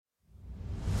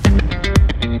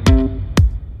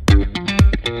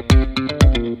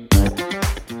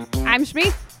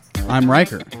I'm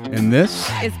Riker, and this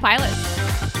is Pilot.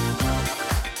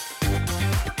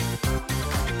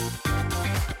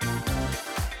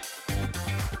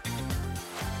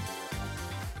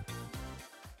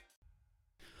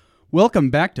 Welcome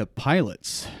back to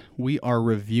Pilots. We are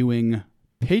reviewing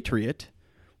Patriot,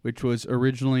 which was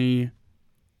originally,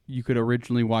 you could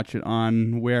originally watch it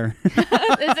on where?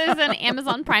 This is an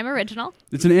Amazon Prime original.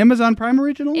 It's an Amazon Prime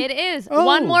original? It is. Oh.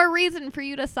 One more reason for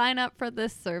you to sign up for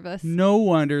this service. No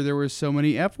wonder there were so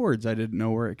many F words. I didn't know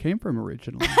where it came from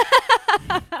originally.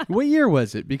 What year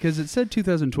was it? Because it said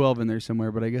 2012 in there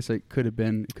somewhere, but I guess it could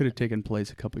have taken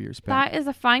place a couple years back. That is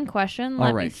a fine question.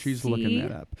 All right, she's looking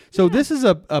that up. So this is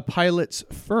a Pilot's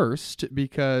first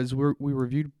because we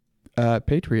reviewed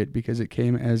Patriot because it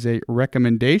came as a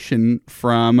recommendation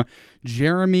from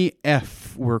Jeremy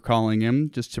F., we're calling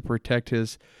him, just to protect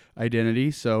his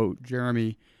identity. So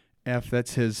Jeremy F.,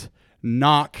 that's his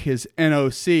NOC, his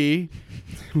NOC,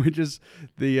 which is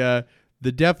the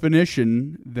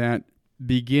definition that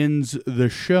begins the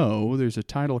show. There's a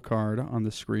title card on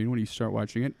the screen when you start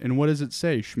watching it. And what does it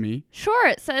say, Shmi? Sure,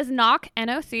 it says NOC,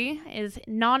 N-O-C, is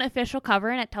non-official cover,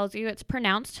 and it tells you it's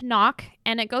pronounced NOC.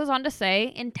 And it goes on to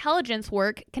say, intelligence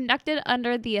work conducted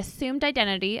under the assumed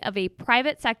identity of a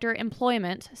private sector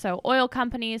employment, so oil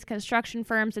companies, construction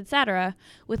firms, etc.,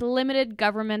 with limited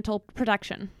governmental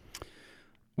protection.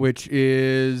 Which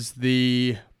is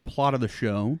the plot of the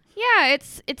show. Yeah,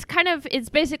 it's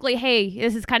basically, hey,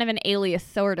 this is kind of an Alias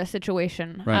sort of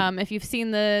situation. Right. If you've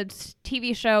seen the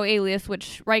TV show Alias,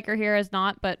 which Riker here is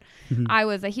not, but I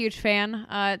was a huge fan.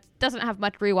 It doesn't have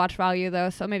much rewatch value though,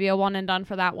 so maybe a one and done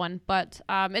for that one. But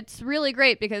it's really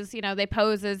great because they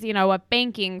pose as a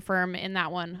banking firm in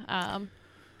that one.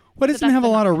 What doesn't have a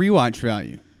lot of rewatch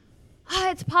value?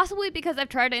 It's possibly because I've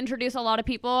tried to introduce a lot of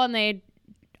people and they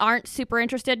aren't super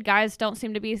interested. Guys don't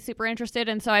seem to be super interested,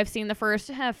 and so I've seen the first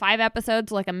 5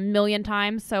 episodes like a million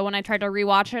times. So when I tried to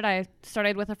rewatch it, I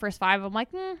started with the first 5. I'm like,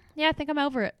 yeah, I think I'm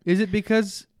over it. Is it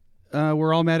because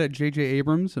we're all mad at J.J.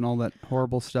 Abrams and all that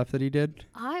horrible stuff that he did?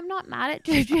 I'm not mad at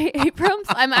J.J. Abrams.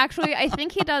 I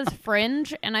think he does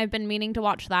Fringe, and I've been meaning to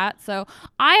watch that. So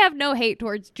I have no hate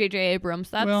towards J.J.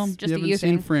 Abrams. That's just a you haven't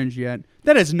seen thing. Fringe yet.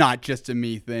 That is not just a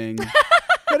me thing.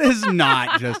 That is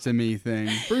not just a me thing.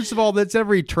 First of all, that's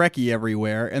every Trekkie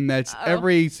everywhere, and that's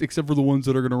except for the ones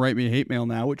that are going to write me hate mail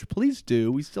now, which please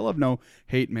do. We still have no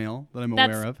hate mail that I'm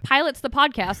aware of.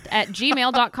 pilotsthepodcast at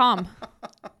gmail.com.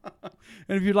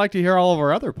 And if you'd like to hear all of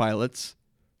our other Pilots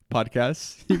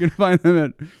podcasts, you can find them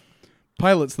at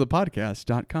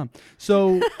pilotsthepodcast.com.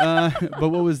 So, but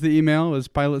what was the email? It was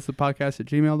pilotsthepodcast at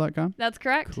gmail.com? That's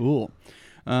correct. Cool.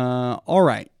 All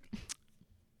right.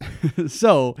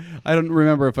 So, I don't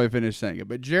remember if I finished saying it,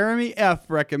 but Jeremy F.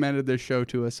 recommended this show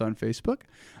to us on Facebook,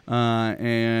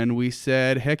 and we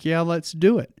said, heck yeah, let's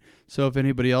do it. So if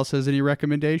anybody else has any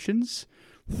recommendations,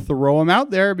 throw them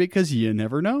out there because you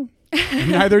never know.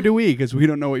 Neither do we because we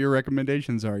don't know what your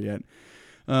recommendations are yet.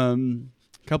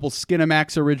 Couple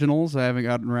Skinamax originals I haven't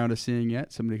gotten around to seeing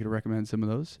yet. Somebody could recommend some of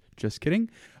those. Just kidding.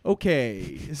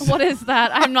 Okay. What is that?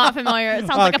 I'm not familiar. It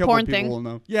sounds like a porn thing. Will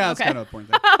know. Yeah, okay. It's kind of a porn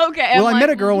thing. Okay. Well, I met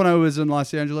a girl when I was in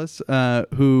Los Angeles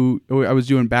who I was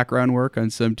doing background work on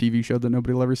some TV show that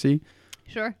nobody will ever see.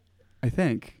 Sure. I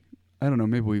think. I don't know.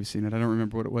 Maybe we've seen it. I don't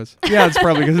remember what it was. Yeah, it's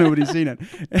probably because nobody's seen it.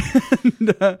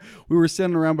 And we were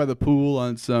sitting around by the pool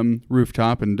on some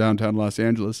rooftop in downtown Los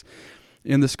Angeles.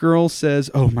 And this girl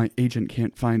says, oh, my agent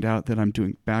can't find out that I'm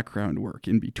doing background work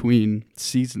in between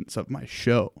seasons of my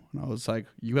show. And I was like,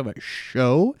 you have a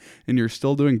show and you're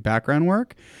still doing background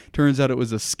work? Turns out it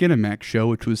was a Skinamax show,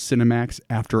 which was Cinemax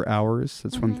After Hours.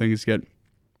 That's when things get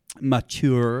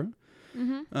mature.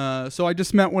 So I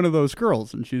just met one of those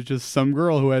girls, and she's just some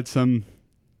girl who had some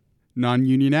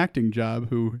non-union acting job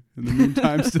who, in the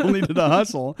meantime, still needed a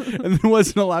hustle and then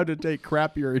wasn't allowed to take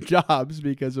crappier jobs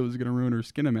because it was going to ruin her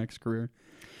Skinamax career.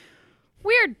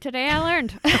 Weird. Today I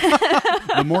learned.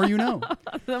 The more you know.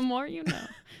 The more you know.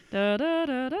 Da, da,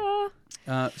 da,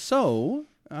 da. So,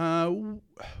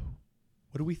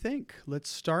 what do we think? Let's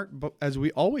start, as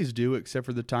we always do, except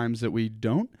for the times that we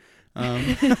don't.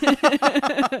 I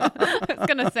was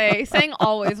going to say, saying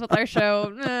always with our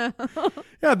show.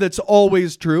 Yeah, that's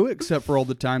always true, except for all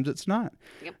the times it's not.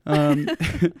 Yep.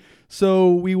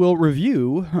 So we will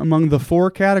review, among the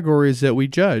 4 categories that we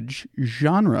judge,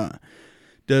 genre.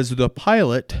 Does the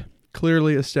pilot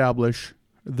clearly establish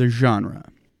the genre?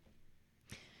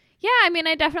 Yeah, I mean,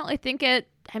 I definitely think it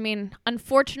I mean,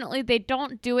 unfortunately, they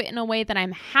don't do it in a way that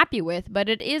I'm happy with, but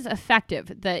it is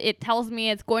effective. It tells me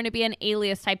it's going to be an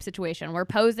Alias type situation. We're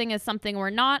posing as something we're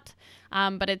not,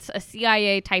 but it's a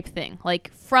CIA type thing.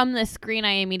 Like, from the screen,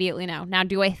 I immediately know. Now,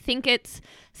 do I think it's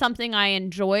something I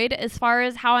enjoyed as far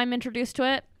as how I'm introduced to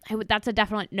it? That's a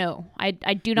definite no. I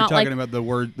do not like... You're talking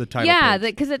about the title Yeah,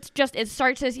 page. because it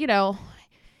starts as,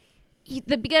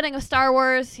 the beginning of Star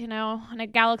Wars, in a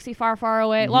galaxy far, far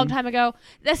away, long time ago.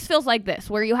 This feels like this,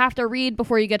 where you have to read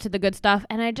before you get to the good stuff,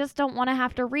 and I just don't want to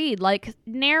have to read. Like,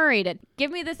 narrate it.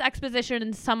 Give me this exposition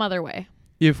in some other way.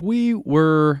 If we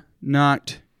were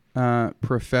not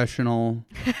professional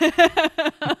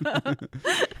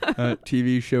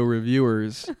TV show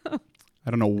reviewers, I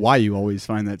don't know why you always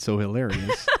find that so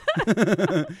hilarious.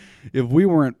 If we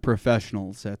weren't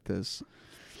professionals at this,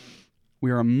 we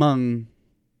are among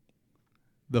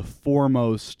the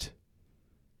foremost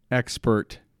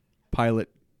expert pilot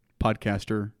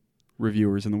podcaster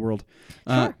reviewers in the world,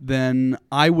 Sure. then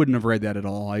I wouldn't have read that at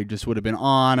all. I just would have been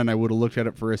on and I would have looked at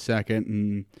it for a second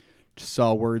and just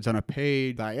saw words on a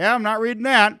page. Like, yeah, I'm not reading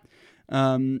that.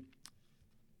 And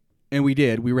we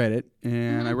did. We read it.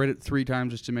 And I read it 3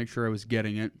 times just to make sure I was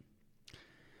getting it.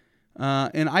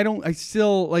 And I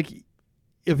still, like,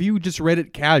 if you just read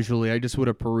it casually, I just would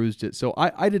have perused it. So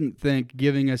I didn't think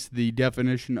giving us the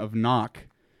definition of knock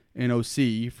in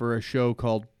OC for a show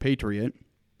called Patriot,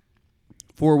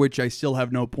 for which I still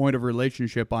have no point of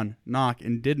relationship on knock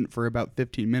and didn't for about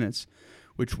 15 minutes,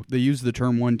 which they used the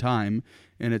term one time,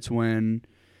 and it's when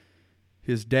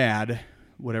his dad,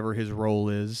 whatever his role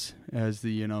is as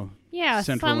the,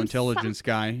 central intelligence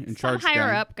guy, in charge guy.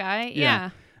 Higher up guy,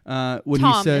 yeah. When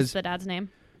Tom he says, is the dad's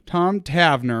name. Tom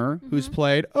Tavner, who's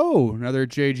played, another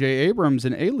J.J. Abrams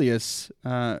and Alias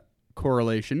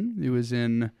correlation. He was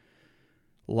in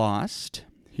Lost.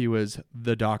 He was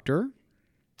the Doctor.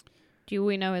 Do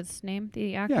we know his name,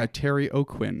 the actor? Yeah, Terry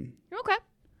O'Quinn. Okay.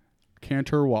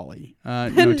 Cantor Wally.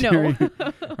 No. Terry,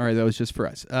 all right, that was just for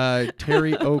us.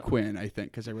 Terry O'Quinn, I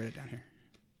think, because I wrote it down here.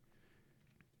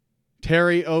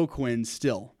 Terry O'Quinn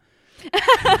still.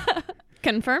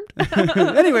 Confirmed.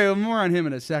 Anyway, more on him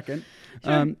in a second.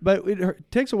 Sure. But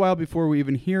it takes a while before we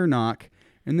even hear knock,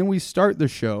 and then we start the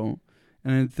show,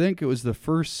 and I think it was the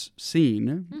first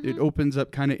scene. It opens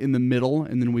up kind of in the middle,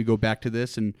 and then we go back to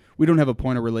this, and we don't have a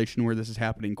point of relation where this is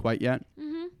happening quite yet.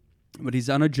 But he's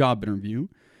on a job interview.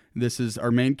 This is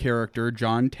our main character,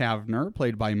 John Tavner,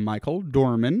 played by Michael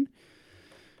Dorman.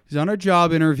 He's on a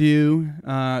job interview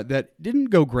that didn't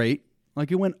go great. Like,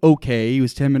 it went okay. He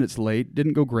was 10 minutes late.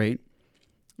 Didn't go great.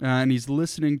 And he's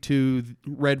listening to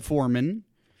Red Foreman,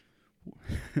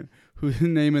 whose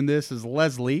name in this is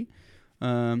Leslie.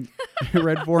 Red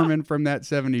Foreman from that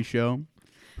 70s show,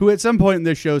 who at some point in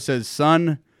this show says,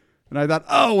 son. And I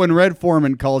thought, when Red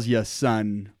Foreman calls you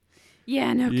son,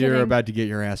 Yeah, no you're kidding. about to get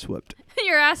your ass whooped.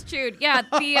 Your ass chewed. Yeah,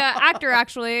 the actor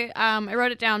actually, I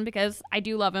wrote it down because I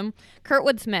do love him.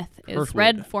 Kurtwood Smith is Kurtwood.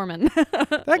 Red Foreman.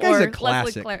 That guy's Or a classic.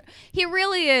 Leslie Clare. He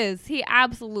really is. He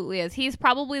absolutely is. He's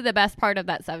probably the best part of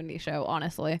that 70s show,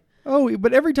 honestly. Oh,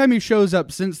 but every time he shows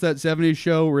up since that 70s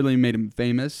show really made him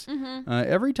famous.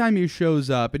 Every time he shows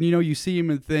up, and you see him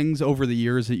in things over the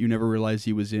years that you never realized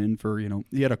he was in for,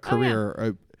 he had a career,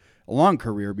 a long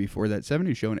career before that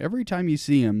 70s show. And every time you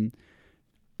see him,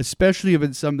 especially if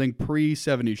it's something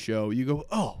pre-70s show, you go,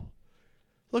 oh,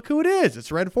 look who it is.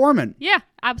 It's Red Foreman. Yeah,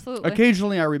 absolutely.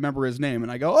 Occasionally I remember his name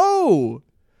and I go, oh,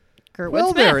 Kurtwood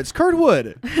well Smith. there, it's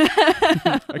Kurtwood.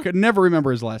 I could never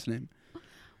remember his last name.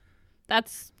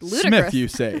 That's ludicrous. Smith, you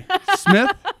say.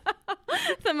 Smith?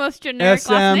 The most generic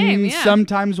last name, yeah.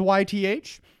 Sometimes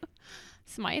YTH.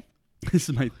 Smythe.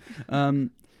 Smythe.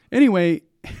 Anyway,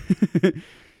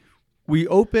 we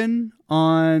open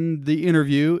on the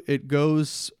interview. It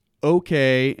goes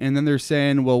okay, and then they're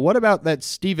saying, well, what about that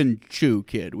Stephen Chu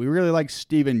kid? We really like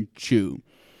Stephen Chu.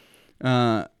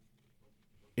 And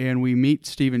we meet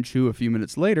Stephen Chu a few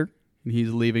minutes later, and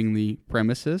he's leaving the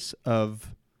premises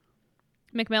of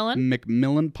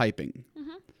McMillan Piping.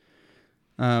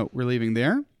 We're leaving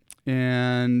there.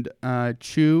 And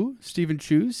Stephen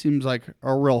Chu seems like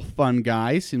a real fun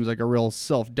guy. Seems like a real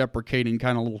self-deprecating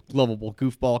kind of little lovable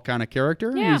goofball kind of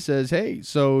character. Yeah. And he says, hey,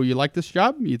 so you like this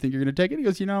job? You think you're going to take it? He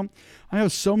goes, I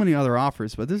have so many other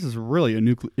offers, but this is really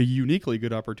a uniquely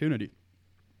good opportunity.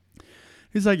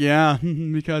 He's like, yeah,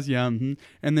 because, and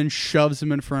then shoves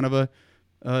him in front of a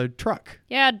truck.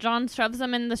 Yeah, John shoves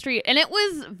him in the street. And it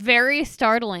was very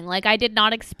startling. Like, I did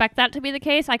not expect that to be the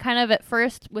case. I kind of at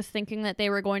first was thinking that they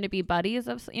were going to be buddies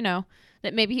of,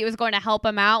 that maybe he was going to help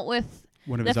him out with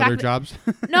One of the his fact other that- jobs.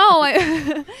 No,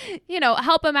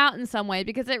 help him out in some way,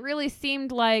 because it really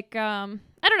seemed like, I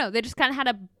don't know, they just kind of had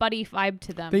a buddy vibe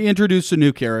to them. They introduced a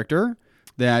new character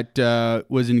that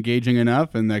was engaging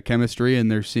enough, and the chemistry in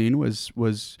their scene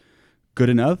was good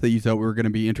enough that you thought we were going to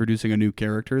be introducing a new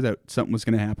character, that something was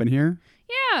going to happen here.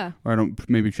 Yeah. Or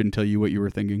maybe shouldn't tell you what you were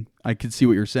thinking. I could see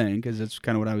what you're saying, because that's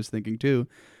kind of what I was thinking too.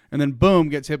 And then boom,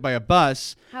 gets hit by a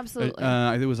bus. Absolutely.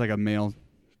 I think it was like a mail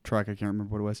truck. I can't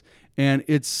remember what it was. And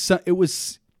it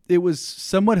was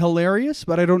somewhat hilarious,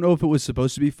 but I don't know if it was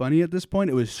supposed to be funny at this point.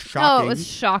 It was shocking. Oh, it was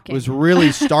shocking. It was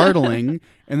really startling.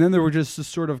 And then there were just this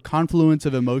sort of confluence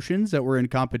of emotions that were in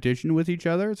competition with each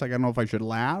other. It's like, I don't know if I should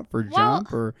laugh or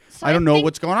jump, or so I don't know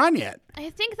what's going on yet. I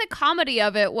think the comedy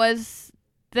of it was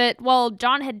that,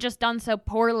 John had just done so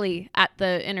poorly at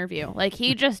the interview. Like,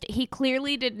 he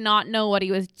clearly did not know what he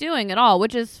was doing at all,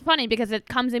 which is funny because it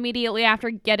comes immediately after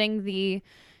getting the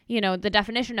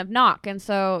definition of knock. And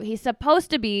so he's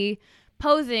supposed to be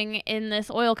posing in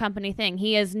this oil company thing.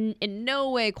 He is in no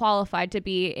way qualified to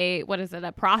be a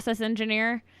process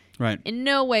engineer. Right. In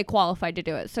no way qualified to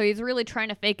do it. So he's really trying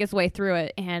to fake his way through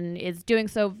it, and is doing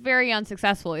so very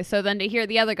unsuccessfully. So then to hear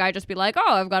the other guy just be like,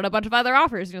 oh, I've got a bunch of other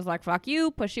offers. And he was like, fuck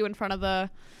you, push you in front of the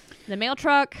mail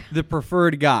truck. The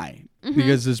preferred guy,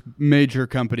 because this major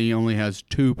company only has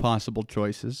two possible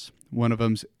choices. One of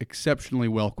them's exceptionally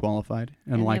well qualified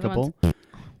and likable,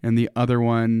 and the other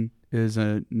one is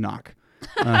a knock.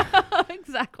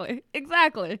 Exactly.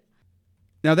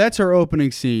 Now that's our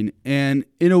opening scene, and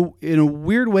in a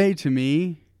weird way to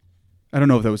me, I don't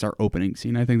know if that was our opening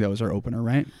scene. I think that was our opener,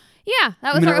 right? Yeah,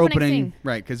 that was our opening scene.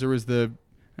 Right, because there was I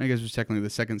guess it was technically the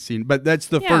second scene, but that's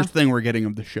the first thing we're getting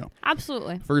of the show.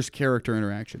 Absolutely. First character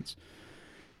interactions.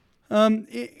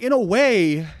 In a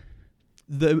way,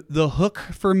 the hook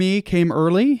for me came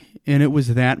early, and it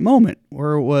was that moment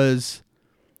where it was,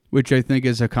 which I think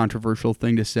is a controversial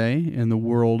thing to say in the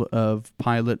world of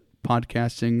pilot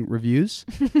podcasting reviews.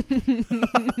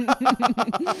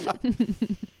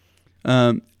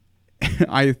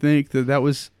 I think that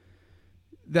was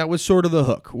sort of the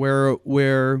hook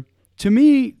where to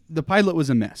me the pilot was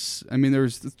a mess. I mean,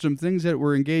 there's some things that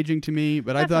were engaging to me,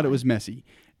 but Definitely. I thought it was messy.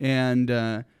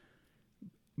 And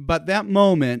but that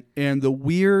moment and the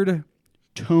weird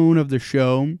tone of the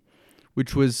show,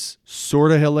 which was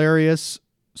sort of hilarious,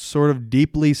 sort of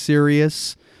deeply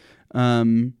serious.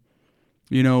 The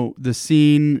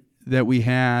scene that we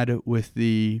had with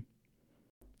the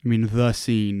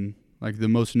scene, like the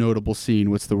most notable scene,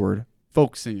 what's the word?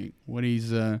 Folk singing. When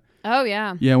he's... oh,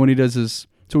 yeah. Yeah, when he does his...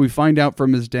 So we find out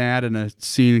from his dad in a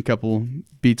scene a couple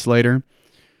beats later.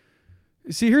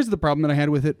 See, here's the problem that I had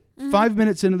with it. 5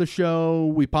 minutes into the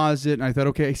show, we paused it, and I thought,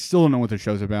 okay, I still don't know what the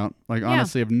show's about. Like,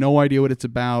 honestly, I have no idea what it's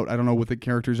about. I don't know what the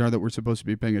characters are that we're supposed to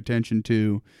be paying attention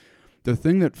to. The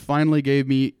thing that finally gave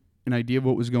me an idea of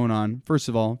what was going on, first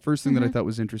thing that I thought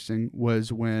was interesting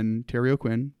was when Terry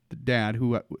O'Quinn, the dad,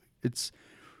 we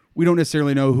don't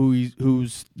necessarily know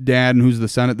who's dad and who's the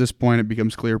son at this point. It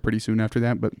becomes clear pretty soon after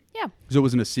that, but yeah, so it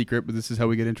wasn't a secret. But this is how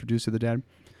we get introduced to the dad.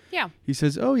 Yeah, he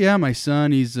says, "Oh yeah, my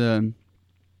son. He's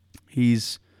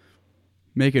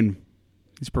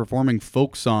performing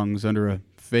folk songs under a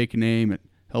fake name. It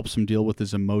helps him deal with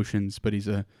his emotions, but he's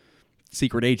a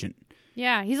secret agent."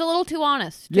 Yeah, he's a little too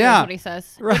honest. Yeah, is what he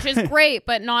says, right. Which is great,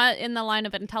 but not in the line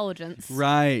of intelligence.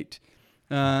 Right.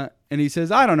 And he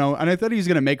says, I don't know. And I thought he was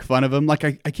going to make fun of him. Like,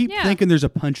 I keep thinking there's a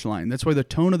punchline. That's why the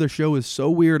tone of the show is so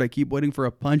weird. I keep waiting for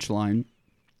a punchline.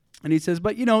 And he says,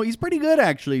 but, he's pretty good,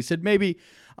 actually. He said, maybe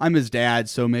I'm his dad,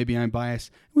 so maybe I'm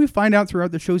biased. We find out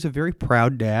throughout the show he's a very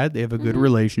proud dad. They have a good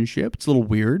relationship. It's a little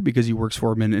weird because he works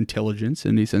for him in intelligence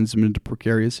and he sends him into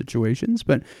precarious situations.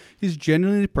 But he's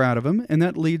genuinely proud of him. And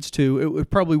that leads to,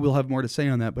 it probably will have more to say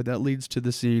on that, but that leads to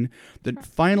the scene that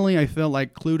finally I felt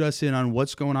like clued us in on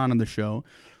what's going on in the show,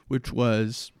 which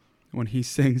was when he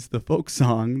sings the folk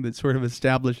song that sort of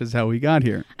establishes how he got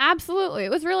here. Absolutely.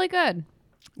 It was really good.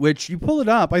 Which, you pull it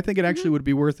up, I think it actually would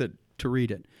be worth it to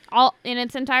read it. All in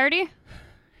its entirety?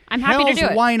 I'm happy to do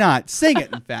it. Why not? Sing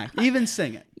it, in fact. Even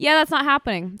sing it. Yeah, that's not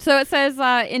happening. So it says,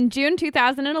 in June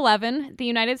 2011, the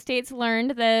United States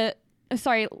learned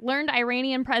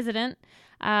Iranian President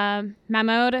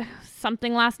Mahmoud,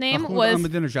 something last name, was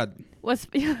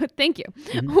thank you,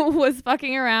 was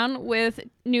fucking around with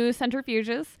new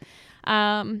centrifuges.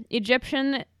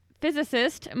 Egyptian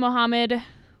physicist Mohammed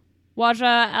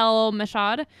Waja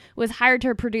el-Mashad was hired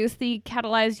to produce the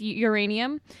catalyzed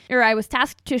uranium. I was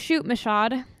tasked to shoot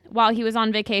Mashad while he was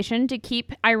on vacation to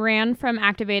keep Iran from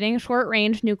activating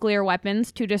short-range nuclear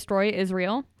weapons to destroy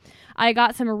Israel. I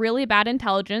got some really bad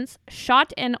intelligence,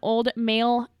 shot an old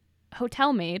male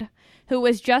hotel maid who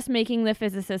was just making the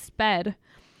physicist's bed.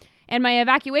 And my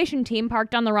evacuation team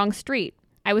parked on the wrong street.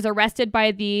 I was arrested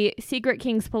by the Secret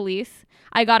King's police.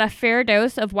 I got a fair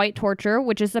dose of white torture,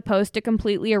 which is supposed to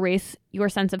completely erase your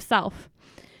sense of self.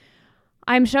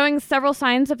 I'm showing several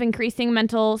signs of increasing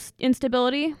mental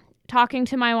instability. Talking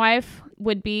to my wife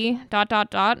would be ...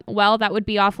 Well, that would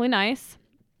be awfully nice.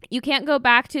 You can't go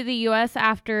back to the U.S.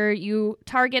 after you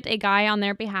target a guy on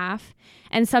their behalf,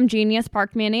 and some genius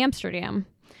parked me in Amsterdam.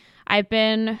 I've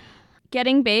been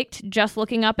getting baked just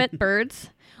looking up at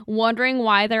birds, wondering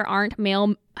why there aren't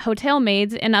male hotel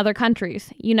maids in other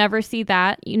countries. You never see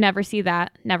that. You never see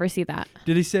that. Never see that.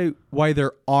 Did he say why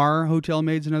there are hotel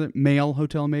maids in other male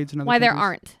hotel maids in other Why countries? there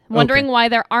aren't. Wondering Okay. why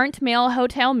there aren't male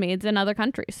hotel maids in other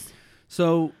countries.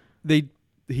 So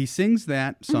he sings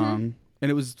that song, and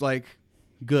it was like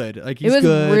good. Like he's It was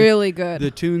good. really good.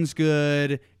 The tune's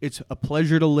good. It's a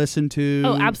pleasure to listen to.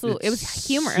 Oh, absolutely. It's It was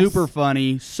humorous. Super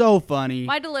funny. So funny.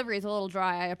 My delivery is a little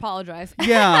dry. I apologize.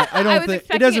 Yeah, I I don't was think it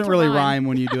expecting doesn't it to really rhyme. rhyme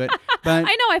when you do it. But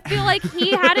I know. I feel like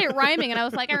he had it rhyming, and I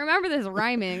was like, I remember this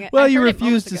rhyming. well, I you heard it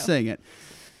refused to moments ago. sing it.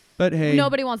 But hey,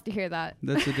 Nobody wants to hear that.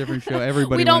 that's a different show.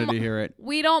 Everybody We don't wanted to hear it.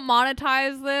 We don't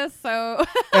monetize this, so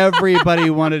Everybody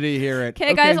wanted to hear it.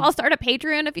 okay, guys, I'll start a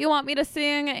Patreon if you want me to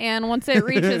sing, and once it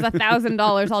reaches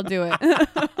 $1,000, I'll do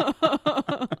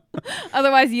it.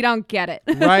 Otherwise, you don't get it.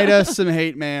 Write us some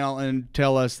hate mail and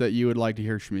tell us that you would like to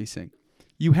hear Shmi sing.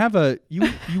 You have you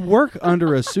work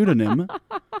under a pseudonym.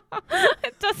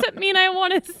 It doesn't mean I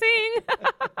want to sing.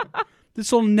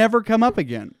 This will never come up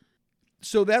again.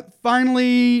 So that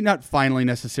finally, not finally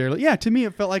necessarily. Yeah, to me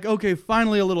it felt like, okay,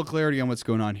 finally a little clarity on what's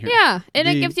going on here. Yeah, and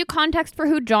it The- gives you context for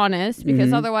who John is,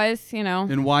 because otherwise,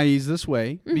 And why he's this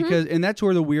way. And that's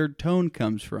where the weird tone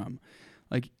comes from.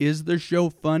 Like, is the show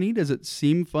funny? Does it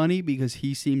seem funny because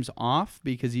he seems off?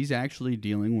 Because he's actually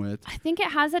dealing with... I think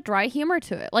it has a dry humor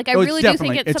to it. Like, I Oh, really do think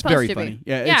definitely- it's supposed very to funny. be.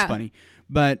 Yeah, it's funny.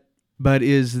 But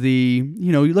is the,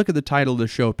 you know, you look at the title of the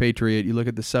show, Patriot, you look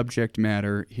at the subject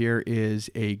matter, here is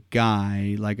a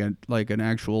guy, like an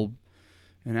actual,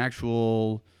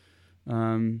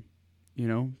 you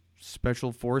know,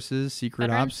 special forces, secret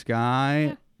Veteran. ops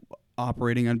guy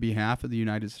operating on behalf of the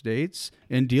United States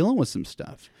and dealing with some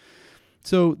stuff.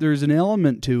 So there's an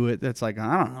element to it that's like,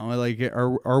 I don't know, like,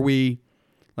 are we,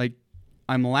 like,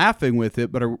 I'm laughing with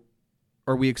it, but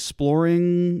are we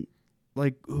exploring,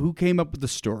 like, who came up with the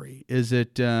story? Is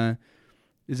it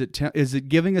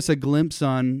giving us a glimpse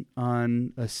on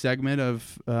a segment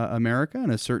of America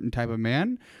and a certain type of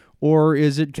man, or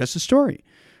is it just a story?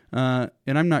 And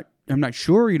I'm not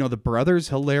sure. You know, the brother's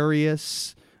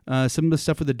hilarious. Some of the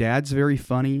stuff with the dad's very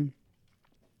funny,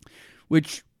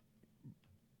 which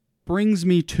brings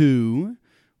me to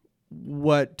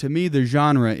what to me the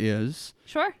genre is.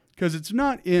 Sure. Because it's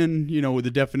not in, you know,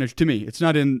 the definition, to me, it's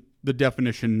not in the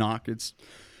definition knock.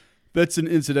 That's an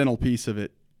incidental piece of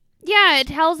it. Yeah, it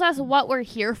tells us what we're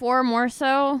here for more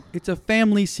so. It's a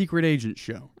family secret agent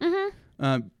show.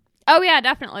 Mm-hmm. Oh, yeah,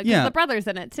 definitely. Because yeah. the brother's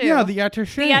in it, too. Yeah, the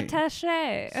attaché. The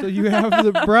attaché. So you have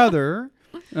the brother,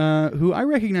 who I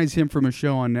recognize him from a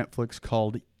show on Netflix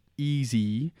called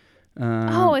Easy.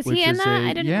 Is he in that?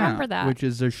 I didn't remember that. Which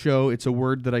is a show, it's a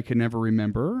word that I can never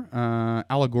remember.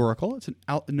 Allegorical.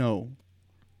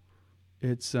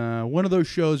 It's one of those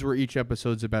shows where each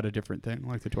episode's about a different thing,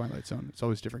 like The Twilight Zone. It's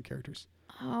always different characters.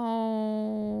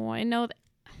 Oh, I know that.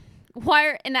 Why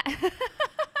are...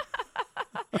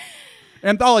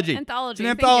 Anthology. Anthology.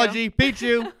 It's an thank anthology. Beat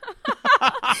you.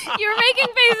 You were making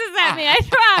faces at me. I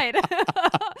tried.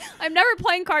 I'm never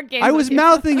playing card games. I with was you.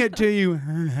 mouthing it to you.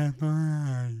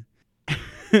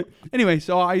 Anyway,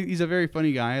 so he's a very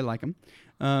funny guy. I like him.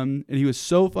 And he was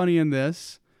so funny in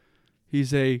this.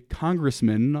 He's a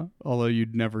congressman, although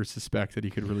you'd never suspect that he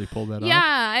could really pull that off. Yeah,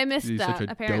 I missed He's such that,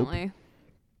 a apparently.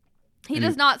 He And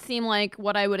does not seem like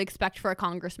what I would expect for a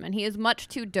congressman. He is much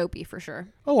too dopey, for sure.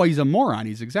 Oh, he's a moron.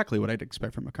 He's exactly what I'd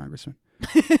expect from a congressman.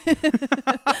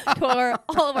 To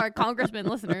all of our congressman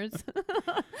listeners.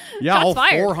 Yeah, Shots all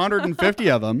fired. 450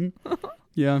 of them.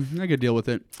 Yeah, I could deal with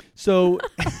it. So,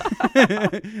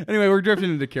 anyway, we're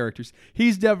drifting into characters.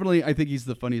 He's definitely, I think he's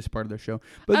the funniest part of the show.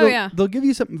 But they'll give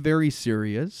you something very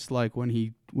serious, like when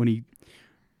he,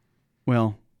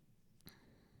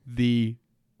 the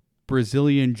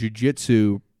Brazilian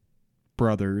Jiu-Jitsu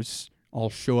brothers all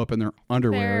show up in their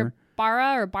underwear. They're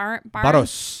Barra or Barros?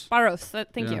 Barros. Barros.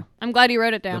 Thank Yeah. you. I'm glad you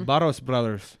wrote it The down. Barros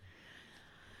brothers.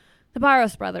 The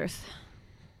Barros brothers.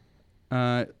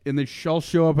 And they all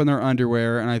show up in their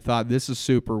underwear, and I thought, this is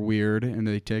super weird, and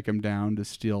they take him down to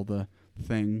steal the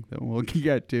thing that we'll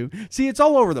get to. See, it's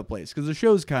all over the place, because the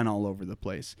show's kind of all over the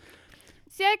place.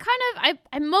 See,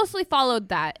 I mostly followed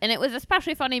that, and it was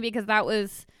especially funny because that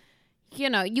was,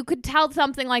 you could tell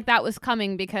something like that was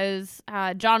coming because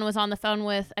John was on the phone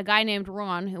with a guy named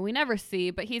Ron, who we never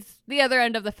see, but he's the other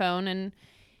end of the phone, and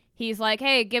he's like,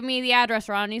 hey, give me the address,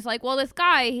 Ron. And he's like, well, this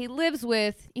guy he lives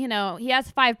with, he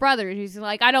has 5 brothers. He's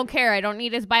like, I don't care. I don't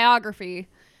need his biography.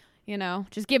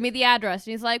 Just give me the address.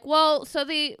 And he's like, well, so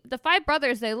the 5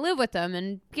 brothers, they live with them,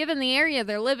 and given the area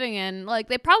they're living in, like,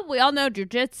 they probably all know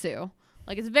jujitsu.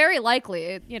 Like, it's very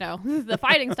likely, the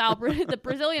fighting style, the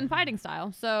Brazilian fighting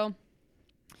style. So,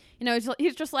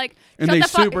 he's just like, and they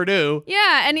super do.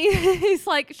 Yeah, and he's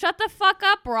like, shut the fuck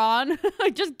up, Ron.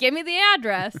 Just give me the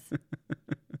address.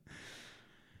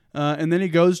 And then he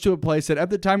goes to a place that at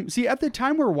the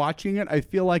time we're watching it, I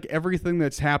feel like everything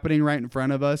that's happening right in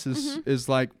front of us is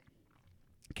like,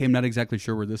 okay, I'm not exactly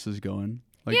sure where this is going.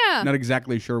 Like, not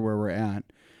exactly sure where we're at.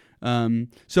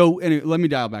 So anyway, let me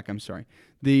dial back. I'm sorry.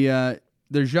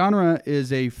 The genre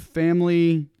is a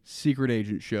family secret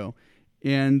agent show,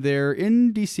 and they're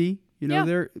in DC.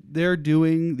 They're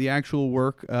doing the actual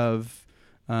work of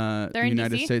the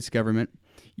United States government.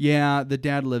 Yeah, the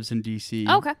dad lives in DC.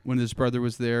 Okay. When his brother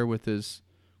was there with his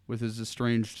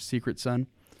estranged secret son.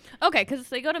 Okay, because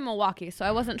they go to Milwaukee, so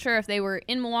I wasn't sure if they were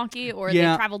in Milwaukee or they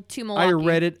traveled to Milwaukee. I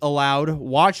read it aloud.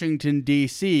 Washington,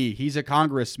 D.C. He's a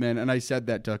congressman, and I said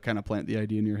that to kind of plant the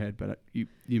idea in your head, but you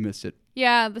missed it.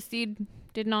 Yeah, the seed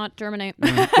did not germinate.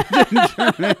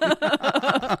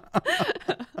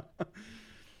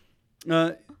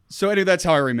 So anyway, that's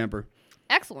how I remember.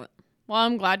 Excellent. Well,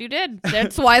 I'm glad you did.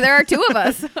 That's why there are 2 of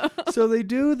us. So they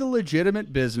do the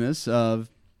legitimate business of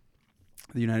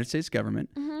the United States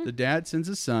government. Mm-hmm. The dad sends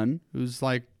his son, who's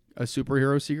like a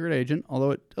superhero secret agent,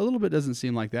 although it a little bit doesn't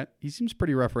seem like that. He seems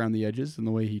pretty rough around the edges in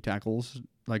the way he tackles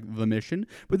like the mission.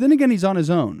 But then again, he's on his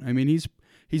own. I mean,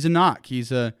 he's a knock.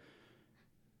 He's a,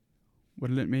 what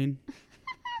did it mean?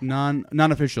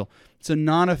 Non-official. It's a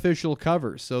non-official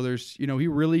cover. So there's, he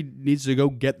really needs to go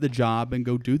get the job and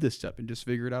go do this stuff and just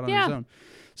figure it out on his own.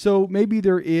 So maybe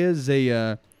there is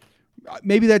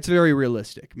maybe that's very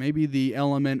realistic. Maybe the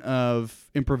element of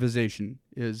improvisation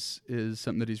is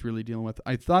something that he's really dealing with.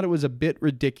 I thought it was a bit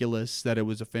ridiculous that it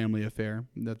was a family affair,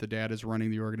 that the dad is running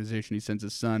the organization. He sends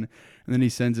his son, and then he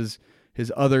sends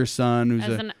his other son,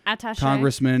 who's an attaché,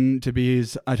 congressman, to be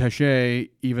his attaché,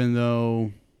 even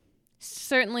though...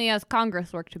 Certainly has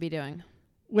Congress work to be doing.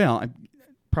 Well,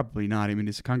 probably not. I mean,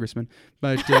 he's a congressman.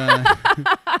 But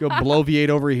go bloviate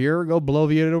over here or go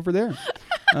bloviate over there.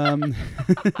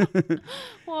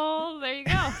 Well, there you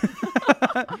go.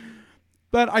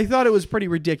 But I thought it was pretty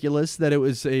ridiculous that it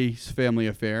was a family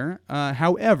affair.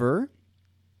 However,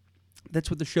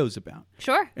 that's what the show's about.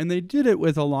 Sure. And they did it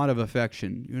with a lot of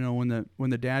affection.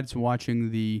 When the dad's watching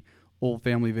the old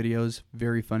family videos,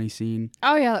 very funny scene.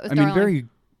 Oh, yeah. That was darling.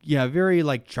 Very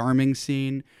like charming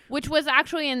scene. Which was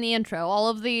actually in the intro. All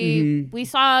of the, we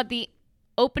saw the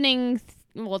opening,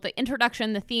 the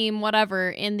introduction, the theme,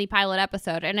 whatever, in the pilot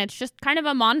episode. And it's just kind of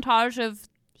a montage of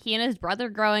he and his brother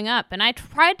growing up. And I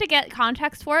tried to get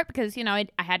context for it because, I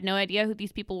had no idea who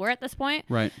these people were at this point.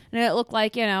 Right. And it looked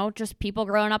like, just people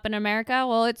growing up in America.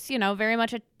 Well, it's, very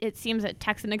much, it seems a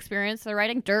Texan experience. They're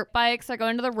riding dirt bikes. They're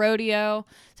going to the rodeo.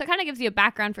 So it kind of gives you a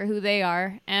background for who they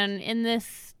are. And in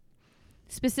this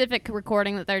specific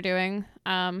recording that they're doing,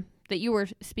 that you were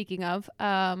speaking of,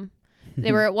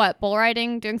 they were at bull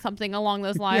riding, doing something along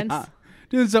those lines. Yeah.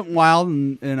 Doing something wild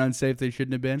and unsafe they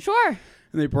shouldn't have been. Sure.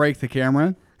 And they break the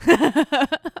camera.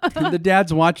 And the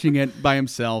dad's watching it by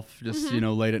himself, just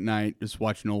late at night, just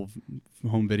watching old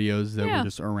home videos that were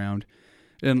just around,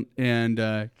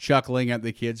 and chuckling at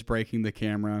the kids breaking the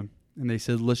camera. And they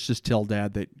said, "Let's just tell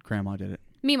Dad that Grandma did it."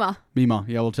 Mima.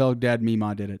 Yeah, we'll tell Dad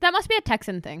Mima did it. That must be a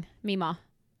Texan thing. Mima.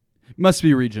 Must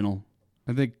be regional.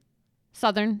 I think.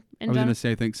 Southern. I was going to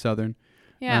say, I think Southern.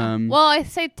 Yeah. Well, I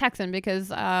say Texan because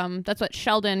that's what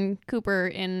Sheldon Cooper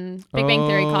in Big Bang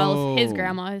Theory calls his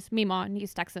grandma, is Mima, and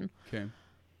he's Texan. Okay.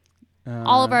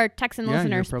 All of our Texan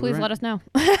listeners, please let us know.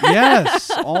 Yes.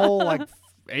 All like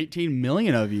 18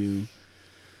 million of you.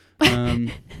 A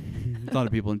lot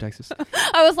of people in Texas.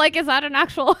 I was like, is that an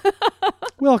actual?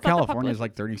 Well, California is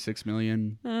like 36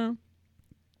 million.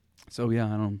 So yeah, I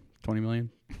don't know, 20 million.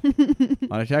 A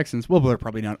lot of Texans. Well, they're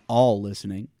probably not all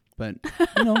listening, but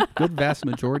good vast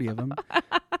majority of them.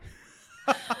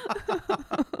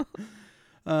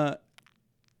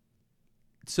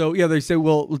 So yeah, they say,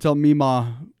 we'll tell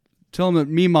Mima, tell him that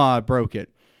Mima broke it.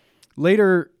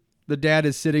 Later, the dad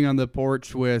is sitting on the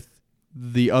porch with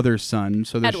the other son.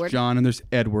 So there's Edward. John and there's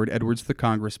Edward. Edward's the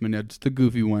congressman. Ed's the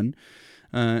goofy one.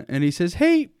 And he says,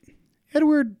 "Hey,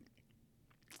 Edward,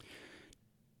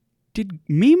 did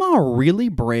Mima really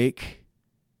break?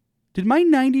 Did my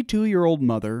 92-year-old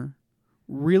mother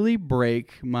really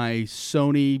break my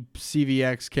Sony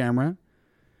CVX camera?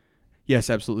 Yes,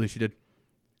 absolutely she did.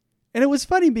 And it was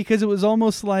funny because it was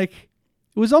almost like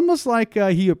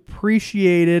he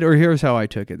appreciated, or here's how I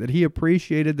took it, that he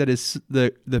appreciated that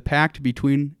the pact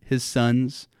between his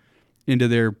sons into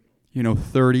their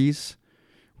 30s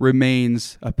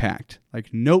remains a pact. Like,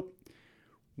 nope,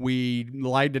 we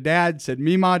lied to Dad, said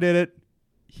Mima did it.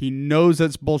 He knows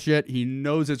that's bullshit. He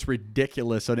knows it's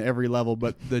ridiculous on every level,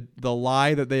 but the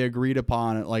lie that they agreed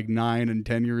upon at like 9 and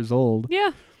 10 years old,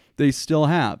 Yeah. they still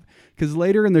have. Because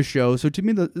later in the show, so to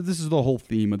me, this is the whole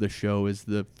theme of the show, is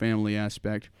the family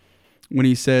aspect. When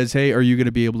he says, hey, are you going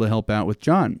to be able to help out with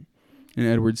John? And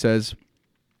Edward says,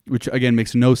 which again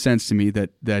makes no sense to me,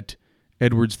 that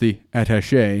Edward's the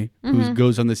attaché who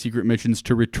goes on the secret missions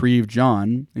to retrieve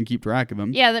John and keep track of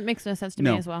him. Yeah, that makes no sense to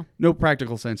me as well. No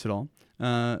practical sense at all.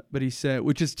 But he said,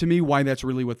 which is to me why that's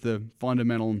really what the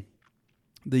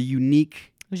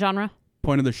unique genre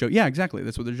point of the show. Yeah, exactly.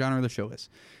 That's what the genre of the show is.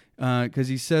 Because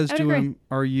he says to him,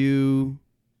 are you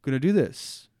going to do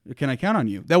this? Can I count on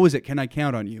you? That was it. Can I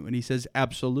count on you? And he says,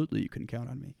 absolutely, you can count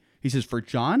on me. He says, for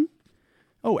John?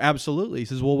 Oh, absolutely. He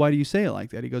says, well, why do you say it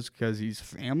like that? He goes, because he's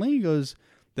family. He goes,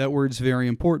 that word's very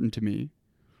important to me.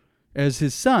 As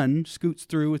his son scoots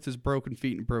through with his broken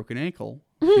feet and broken ankle,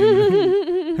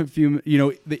 that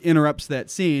interrupts that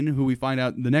scene, who we find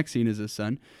out in the next scene is his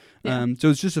son. Yeah.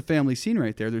 So it's just a family scene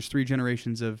right there. There's 3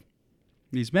 generations of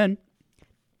these men.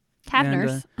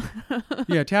 Tavners.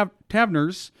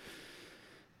 Tavners.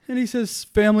 And he says,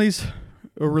 family's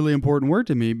a really important word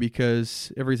to me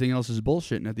because everything else is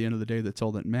bullshit, and at the end of the day, that's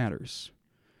all that matters.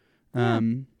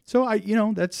 So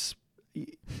that's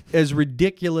as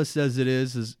ridiculous as it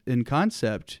is in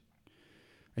concept.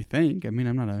 I think. I mean,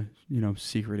 I'm not a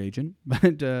secret agent,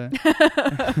 but I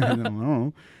don't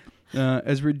know.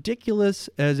 As ridiculous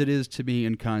as it is to me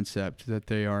in concept that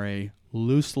they are a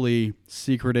loosely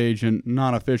secret agent,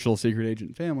 non-official secret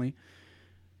agent family,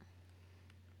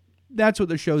 that's what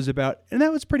the show's about, and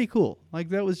that was pretty cool. Like,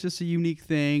 that was just a unique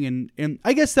thing, and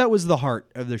I guess that was the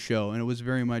heart of the show, and it was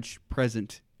very much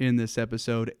present in this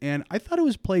episode, and I thought it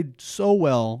was played so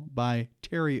well by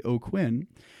Terry O'Quinn.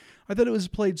 I thought it was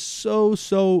played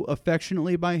so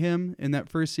affectionately by him in that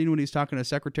first scene when he's talking to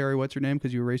Secretary, what's her name,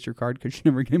 because you erased your card because she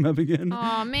never came up again.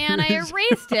 Oh, man, I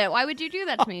erased it. Why would you do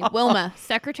that to me? Wilma.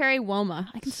 Secretary Wilma.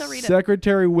 I can still read it.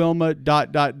 Secretary Wilma ...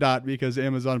 because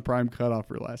Amazon Prime cut off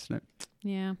her last name.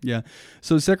 Yeah. Yeah.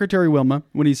 So Secretary Wilma,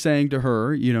 when he's saying to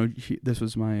her, this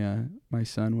was my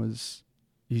son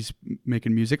he's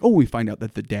making music. Oh, we find out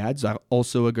that the dad's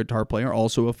also a guitar player,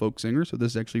 also a folk singer. So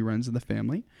this actually runs in the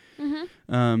family.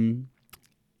 Mm-hmm.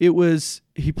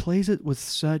 He plays it with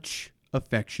such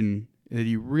affection that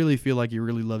you really feel like he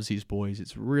really loves these boys.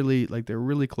 It's really like they're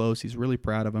really close. He's really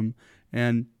proud of them.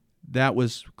 And that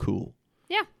was cool.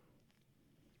 Yeah.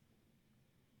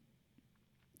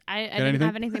 I didn't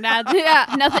have anything to add.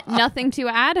 Yeah, nothing to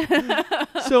add.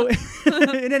 So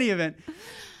in any event,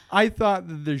 I thought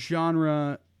that the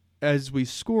genre, as we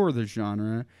score the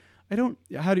genre,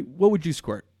 what would you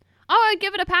score it? Oh, I'd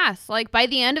give it a pass. Like, by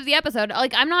the end of the episode,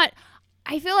 like,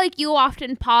 I feel like you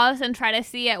often pause and try to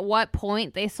see at what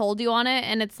point they sold you on it.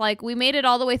 And it's like, we made it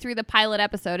all the way through the pilot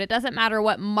episode. It doesn't matter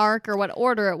what mark or what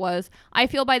order it was. I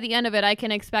feel by the end of it, I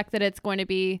can expect that it's going to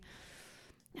be,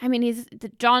 I mean,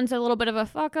 John's a little bit of a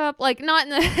fuck up, like, not in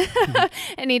the,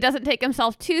 and he doesn't take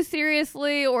himself too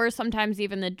seriously, or sometimes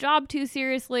even the job too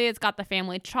seriously. It's got the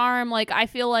family charm. Like, I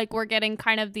feel like we're getting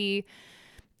kind of the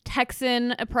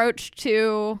Texan approach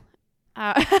to,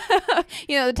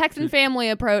 the Texan family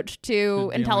approach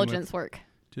to intelligence work.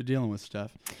 To dealing with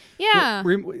stuff. Yeah.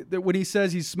 When he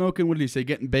says he's smoking, what did he say?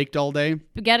 Getting baked all day?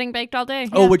 Getting baked all day. Yeah.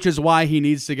 Oh, which is why he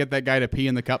needs to get that guy to pee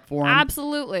in the cup for him?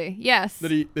 Absolutely. Yes.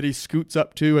 That he scoots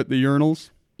up to at the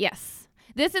urinals? Yes.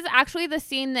 This is actually the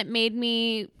scene that made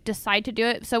me decide to do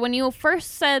it. So when you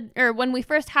first when we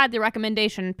first had the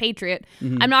recommendation, Patriot,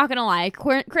 I'm not going to lie,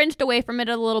 cringed away from it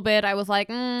a little bit. I was like,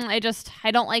 I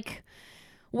don't like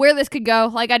where this could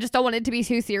go. Like, I just don't want it to be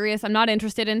too serious. I'm not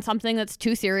interested in something that's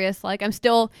too serious. Like, it's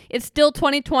still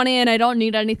 2020 and I don't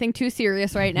need anything too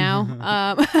serious right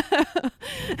now.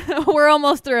 We're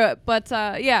almost through it, but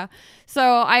yeah. So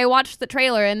I watched the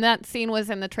trailer, and that scene was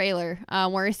in the trailer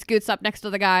where he scoots up next to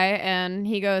the guy and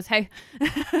he goes, hey.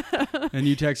 And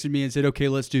you texted me and said, okay,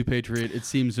 let's do Patriot. It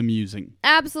seems amusing.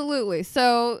 Absolutely.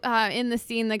 So in the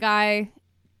scene, the guy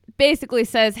basically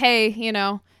says, hey,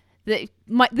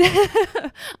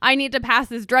 I need to pass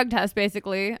this drug test,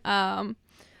 basically.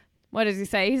 What does he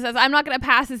say? He says, I'm not going to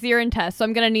pass this urine test, so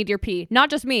I'm going to need your pee. Not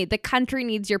just me. The country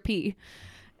needs your pee.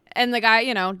 And the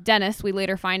guy, Dennis, we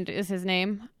later find is his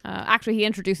name. Actually, he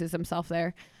introduces himself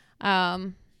there.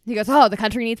 He goes, the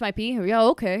country needs my pee? Yeah,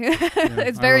 okay.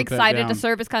 It's very excited to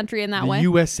serve his country in that way. The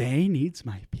USA needs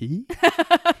my pee?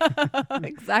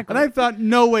 Exactly. And I thought,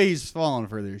 no way he's falling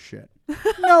for this shit.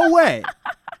 No way.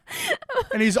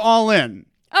 And he's all in.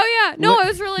 Oh, yeah. No, I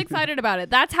was really excited about it.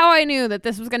 That's how I knew that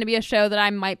this was going to be a show that I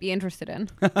might be interested in.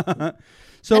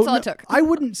 So that's all it took. I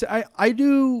wouldn't say, I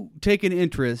do take an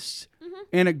interest,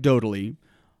 anecdotally,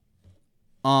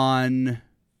 on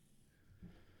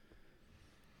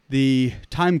the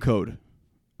time code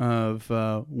of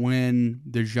when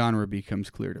the genre becomes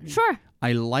clear to me. Sure.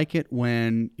 I like it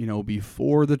when,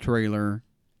 before the trailer,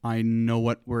 I know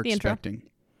what we're expecting. Intro.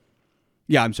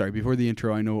 Yeah, I'm sorry. Before the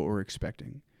intro, I know what we're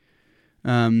expecting.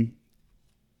 And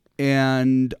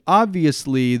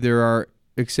obviously there are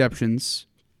exceptions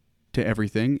to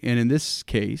everything. And in this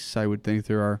case, I would think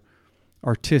there are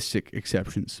artistic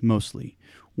exceptions mostly,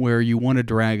 where you want to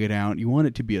drag it out. You want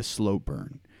it to be a slow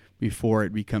burn before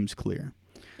it becomes clear.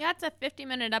 Yeah, it's a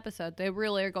 50-minute episode. They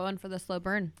really are going for the slow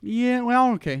burn. Yeah,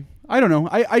 well, okay. I don't know.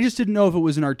 I just didn't know if it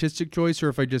was an artistic choice or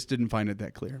if I just didn't find it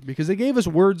that clear. Because they gave us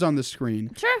words on the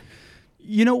screen. Sure.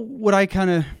 What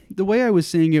the way I was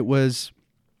seeing it was,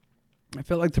 I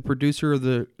felt like the producer of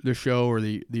the show, or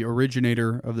the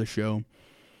originator of the show,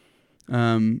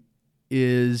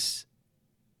 is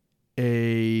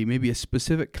maybe a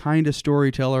specific kind of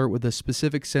storyteller with a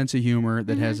specific sense of humor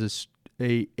that has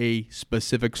a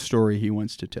specific story he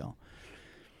wants to tell.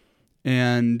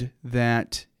 And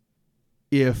that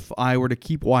if I were to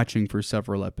keep watching for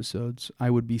several episodes, I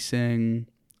would be saying,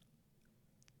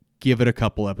 give it a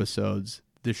couple episodes.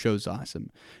 This show's awesome.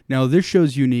 Now, this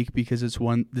show's unique because it's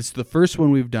the first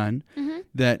one we've done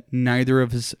that neither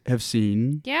of us have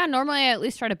seen. Yeah, normally I at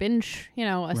least try to binge,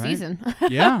 a season.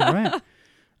 Yeah,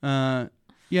 right.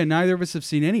 Neither of us have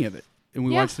seen any of it. And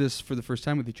we watched this for the first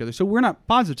time with each other. So we're not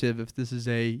positive if this is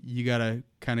you got to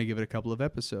kind of give it a couple of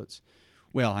episodes.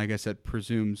 Well, I guess that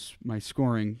presumes my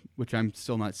scoring, which I'm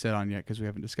still not set on yet because we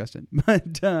haven't discussed it.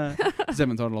 But because I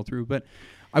haven't thought it all through. But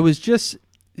I was just...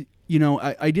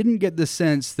 I didn't get the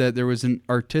sense that there was an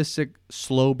artistic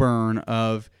slow burn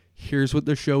of here's what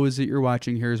the show is that you're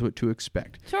watching, here's what to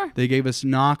expect. Sure. They gave us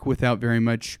knock without very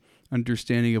much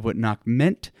understanding of what knock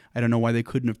meant. I don't know why they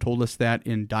couldn't have told us that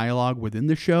in dialogue within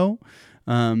the show,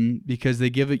 because they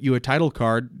give you a title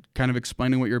card kind of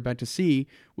explaining what you're about to see,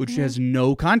 which has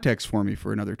no context for me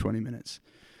for another 20 minutes.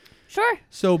 Sure.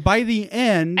 So by the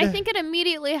end... I think it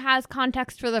immediately has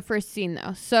context for the first scene,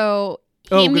 though. So...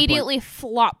 He immediately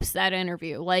flops that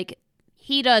interview. Like,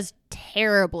 he does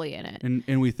terribly in it.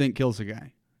 And we think kills a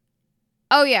guy.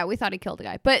 Oh, yeah, we thought he killed a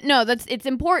guy. But no, it's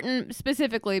important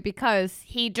specifically because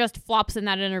he just flops in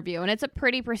that interview. And it's a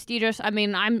pretty prestigious... I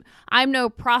mean, I'm no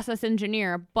process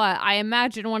engineer, but I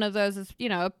imagine one of those is,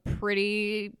 a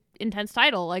pretty intense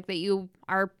title. Like, that you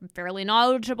are fairly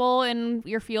knowledgeable in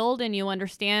your field and you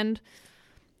understand...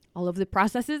 all of the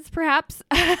processes, perhaps.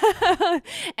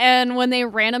 And when they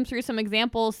ran him through some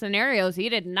example scenarios, he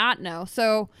did not know.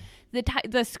 So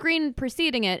the screen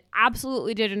preceding it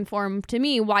absolutely did inform to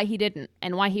me why he didn't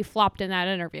and why he flopped in that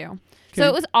interview. Okay. So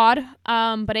it was odd,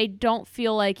 but I don't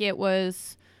feel like it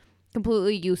was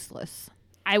completely useless.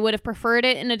 I would have preferred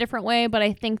it in a different way, but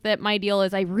I think that my deal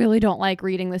is I really don't like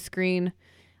reading the screen,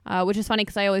 which is funny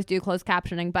because I always do closed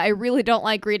captioning, but I really don't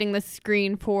like reading the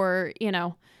screen for,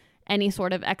 any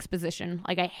sort of exposition.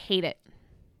 Like, I hate it.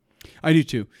 I do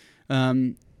too.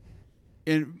 And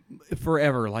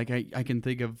forever, like I can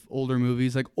think of older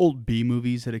movies, like old B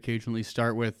movies that occasionally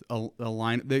start with a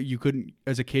line that you couldn't,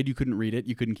 as a kid, you couldn't read it.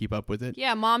 You couldn't keep up with it.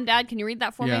 Yeah, Mom, Dad, can you read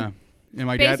that for me? And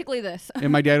my basically this.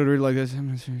 And my dad would read it like this.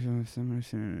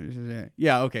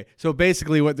 Yeah, okay. So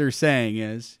basically what they're saying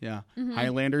is,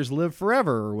 Highlanders live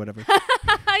forever or whatever.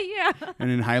 Yeah.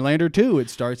 And in Highlander 2, it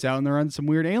starts out and they're on some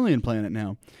weird alien planet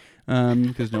now.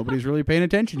 Because nobody's really paying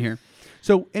attention here.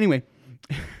 So anyway,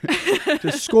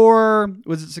 to score,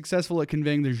 was it successful at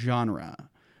conveying the genre?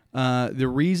 The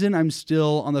reason I'm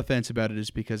still on the fence about it is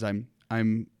because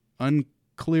I'm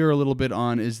unclear a little bit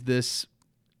on, is this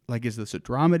a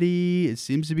dramedy? It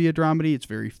seems to be a dramedy. It's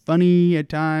very funny at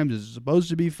times. Is it supposed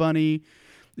to be funny?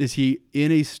 Is he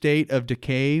in a state of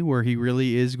decay where he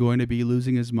really is going to be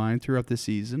losing his mind throughout the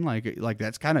season? Like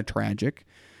that's kind of tragic.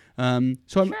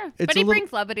 Sure, but he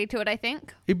brings levity to it, I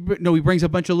think. He brings a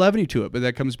bunch of levity to it, but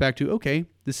that comes back to, okay,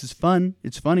 this is fun.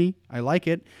 It's funny. I like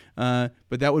it. But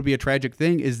that would be a tragic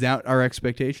thing. Is that our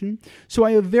expectation? So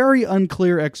I have very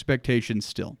unclear expectations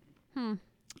still.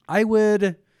 I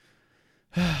would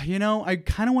I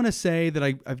kind of want to say that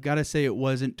I've got to say it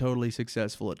wasn't totally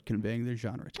successful at conveying the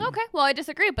genre to me. Okay, well, I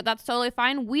disagree, but that's totally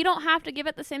fine. We don't have to give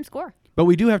it the same score. But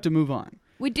we do have to move on.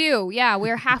 We do, yeah.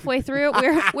 We're halfway through.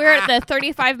 We're at the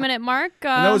 35-minute mark.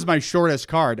 And that was my shortest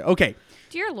card. Okay.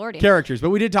 Dear Lordy. Characters, but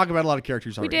we did talk about a lot of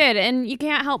characters already. We did, and you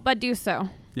can't help but do so.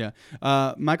 Yeah.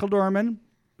 Michael Dorman,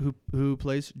 who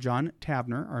plays John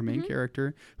Tavner, our main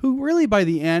character, who really by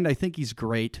the end, I think he's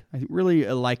great. I really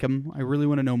like him. I really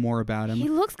want to know more about him. He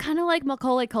looks kind of like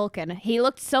Macaulay Culkin. He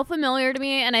looked so familiar to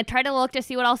me, and I tried to look to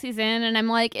see what else he's in, and I'm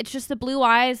like, it's just the blue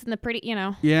eyes and the pretty,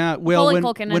 Yeah, well, Macaulay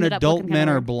Culkin when ended up adult looking men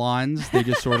kinda are weird. blondes, they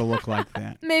just sort of look like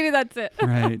that. Maybe that's it.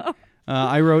 Right.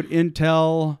 I wrote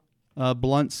Intel,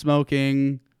 blunt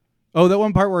smoking. Oh, that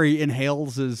one part where he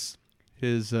inhales his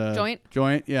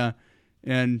joint, yeah,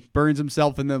 and burns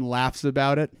himself and then laughs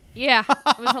about it. Yeah,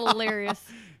 it was hilarious.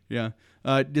 Yeah.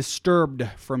 Disturbed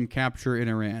from capture in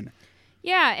Iran.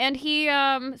 Yeah, and he,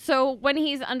 so when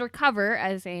he's undercover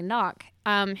as a knock,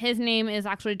 his name is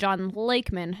actually John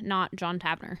Lakeman, not John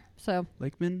Tavner. So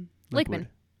Lakeman? Lakeman.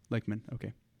 Lakeman,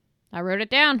 okay. I wrote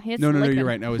it down. It's No, Lakeman. you're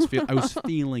right. I was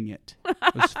feeling it.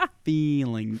 I was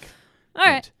feeling All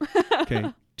right. it.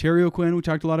 Okay. Terry O'Quinn, we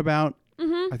talked a lot about.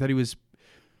 Mm-hmm. I thought he was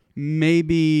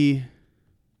maybe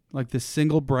like the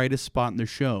single brightest spot in the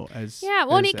show.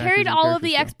 And he carried all of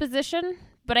the characters exposition,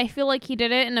 but I feel like he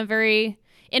did it in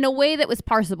a way that was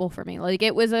parsable for me. Like,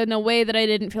 it was in a way that I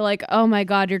didn't feel like, oh my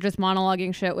God, you're just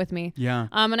monologuing shit with me. Yeah.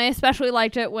 And I especially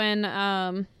liked it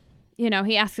when,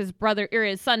 he asked his brother or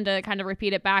his son to kind of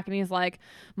repeat it back, and he's like,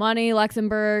 money,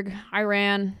 Luxembourg,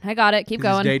 Iran, I got it, keep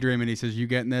going. He's daydreaming. He says, you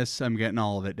getting this? I'm getting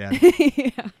all of it, Dad.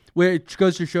 Yeah. Which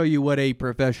goes to show you what a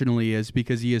professional he is,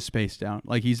 because he is spaced out.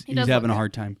 Like he's having a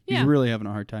hard time. Yeah. He's really having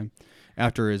a hard time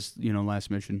after his,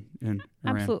 last mission in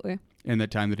Iran. Absolutely. And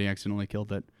that time that he accidentally killed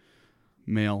that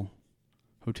male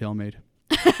hotel maid.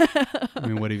 I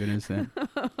mean, what even is that?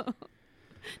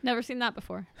 Never seen that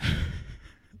before.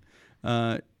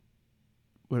 Wait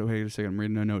a second. I'm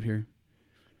reading a note here.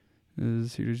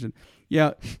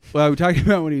 Yeah. Well, we talked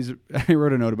about I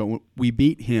wrote a note about when we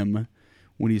beat him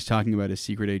when he's talking about his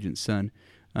secret agent's son,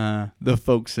 the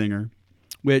folk singer,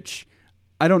 which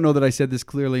I don't know that I said this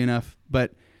clearly enough,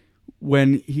 but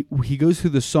when he goes through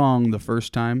the song the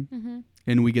first time,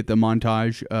 and we get the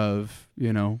montage of,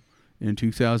 in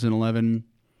 2011,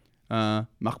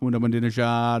 Mahmoud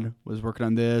Ahmadinejad was working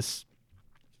on this.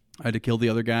 I had to kill the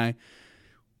other guy.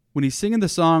 When he's singing the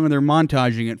song and they're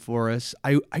montaging it for us,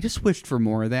 I just wished for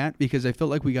more of that, because I felt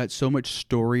like we got so much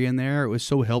story in there. It was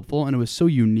so helpful, and it was so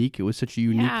unique. It was such a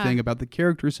unique thing about the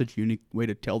character, such a unique way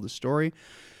to tell the story.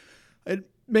 It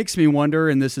makes me wonder,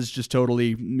 and this is just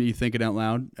totally me thinking out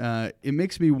loud, it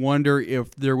makes me wonder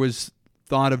if there was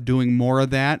thought of doing more of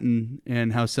that,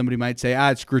 and how somebody might say,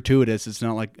 it's gratuitous, it's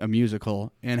not like a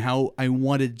musical, and how I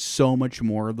wanted so much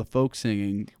more of the folk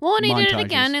singing. Well, and he did it montages.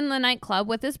 again in the nightclub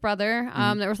with his brother.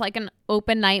 There was like an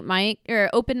open mic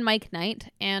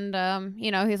night, and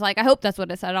he's like, I hope that's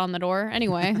what it said on the door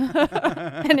anyway.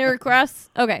 Any requests?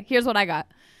 Okay, here's what I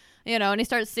got. And he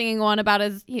starts singing one about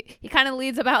he kind of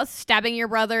leads about stabbing your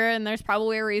brother, and there's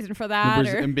probably a reason for that.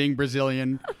 And being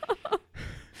Brazilian.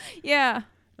 Yeah.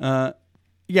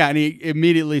 Yeah, and he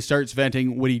immediately starts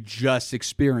venting what he just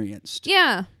experienced.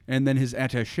 Yeah. And then his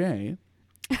attaché,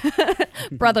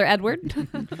 Brother Edward,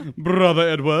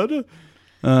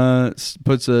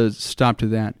 puts a stop to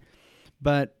that.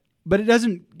 But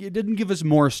it didn't give us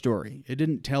more story. It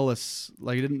didn't tell us,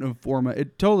 like, it didn't inform us.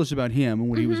 It told us about him and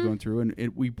what he was going through,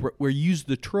 and we used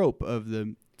the trope of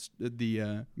the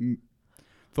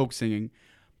folk singing.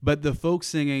 But the folk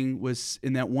singing was,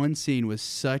 in that one scene, was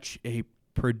such a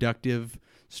productive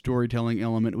storytelling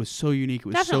element. It was so unique. It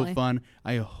was so fun.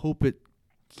 I hope it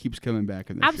keeps coming back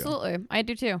in this show. Absolutely. I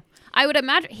do too. I would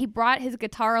imagine he brought his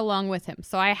guitar along with him,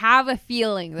 so I have a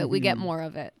feeling that we get more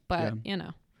of it. But,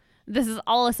 this is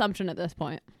all assumption at this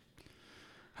point.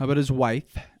 How about his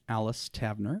wife, Alice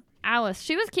Tavner? Alice,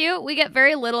 she was cute. We get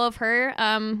very little of her.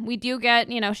 We do get,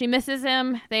 she misses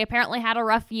him. They apparently had a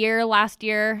rough year last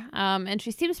year, and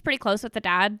she seems pretty close with the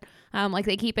dad. Like,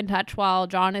 they keep in touch while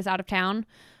John is out of town.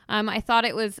 I thought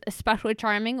it was especially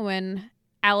charming when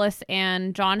Alice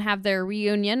and John have their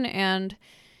reunion, and,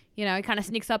 he kind of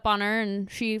sneaks up on her,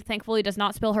 and she thankfully does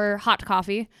not spill her hot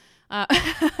coffee.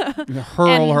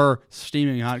 Hurl her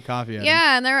steaming hot coffee at him.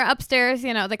 Yeah, and they're upstairs,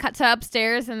 they cut to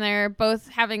upstairs, and they're both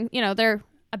having, they're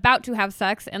about to have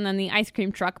sex, and then the ice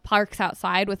cream truck parks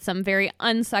outside with some very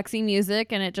unsexy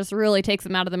music, and it just really takes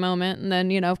them out of the moment. And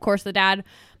then, of course, the dad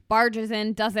barges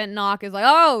in, doesn't knock, is like,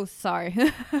 oh, sorry.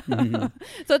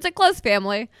 So it's a close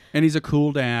family. And he's a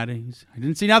cool dad. I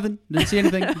didn't see nothing. Didn't see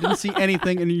anything. Didn't see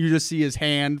anything. And you just see his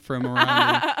hand from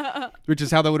around, which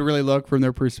is how that would really look from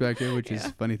their perspective, which is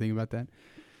a funny thing about that.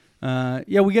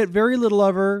 We get very little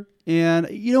of her. And,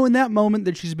 in that moment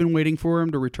that she's been waiting for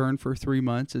him to return for 3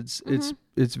 months,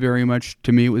 it's very much,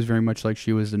 to me, it was very much like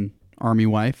she was an army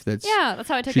wife. That's how I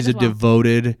took it She's as a well.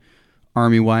 devoted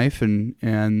army wife, and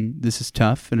this is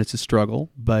tough, and it's a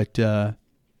struggle, but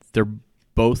they're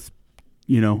both,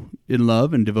 in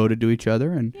love and devoted to each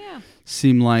other, and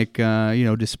seem like,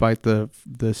 despite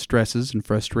the stresses and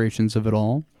frustrations of it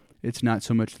all, it's not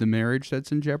so much the marriage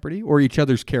that's in jeopardy or each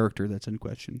other's character that's in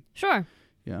question. Sure.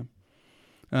 Yeah.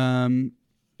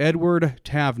 Edward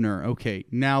Taverner. Okay,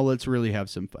 now let's really have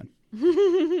some fun.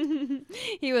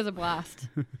 He was a blast.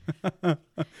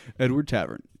 Edward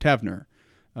Taverner,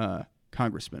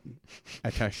 congressman,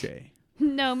 attaché.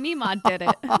 No, Mima did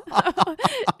it.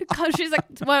 'Cause she's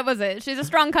what was it? She's a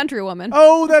strong country woman.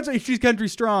 Oh, she's country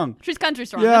strong. She's country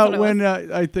strong. Yeah, That's what it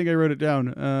was. I think I wrote it down.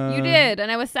 You did,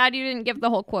 and I was sad you didn't give the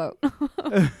whole quote.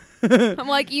 I'm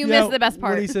like, you missed the best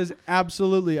part. When he says,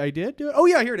 absolutely, I did do it. Oh,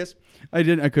 yeah, here it is. I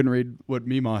couldn't read what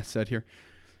Mima said here.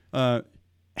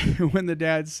 When the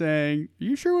dad's saying, are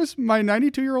you sure it was my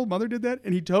 92-year-old mother did that?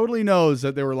 And he totally knows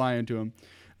that they were lying to him.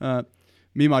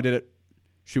 Mima did it.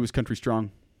 She was country strong.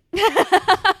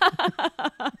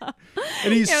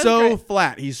 And he's so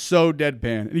flat. He's so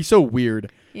deadpan. And he's so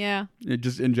weird. Yeah.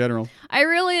 Just in general. I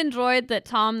really enjoyed that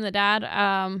Tom, the dad,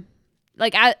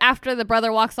 after the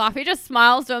brother walks off, he just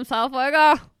smiles to himself like,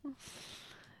 oh,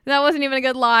 that wasn't even a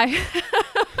good lie.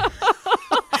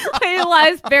 He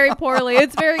lies very poorly.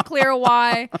 It's very clear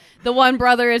why the one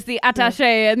brother is the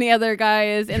attaché and the other guy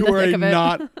is in the thick of it. You are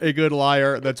not a good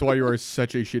liar. That's why you are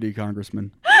such a shitty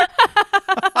congressman.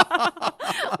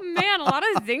 Man, a lot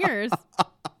of zingers.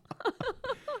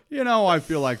 I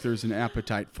feel like there's an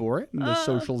appetite for it in the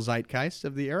social zeitgeist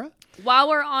of the era. While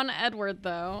we're on Edward,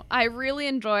 though, I really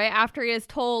enjoy after he is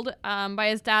told by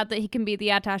his dad that he can be the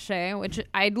attaché, which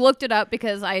I looked it up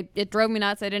because it drove me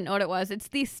nuts. I didn't know what it was. It's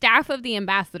the staff of the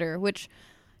ambassador, which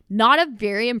not a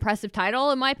very impressive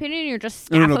title, in my opinion. You're just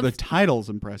staff No, the title's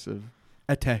impressive.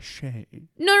 Attaché.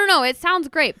 No. It sounds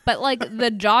great, but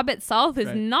the job itself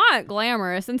is not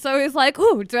glamorous. And so he's like,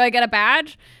 ooh, do I get a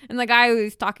badge? And the guy who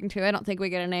he's talking to, I don't think we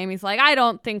get a name. He's like, I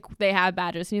don't think they have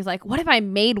badges. And he's like, what if I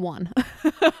made one?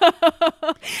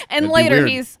 And later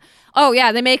he's, oh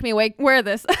yeah, they make me wear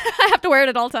this. I have to wear it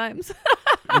at all times.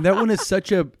 And that one is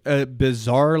such a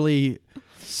bizarrely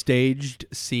staged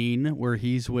scene where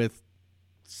he's with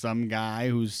some guy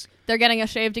who's... They're getting a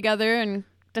shave together and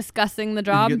discussing the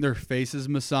job. Getting their faces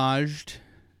massaged.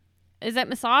 Is it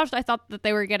massaged? I thought that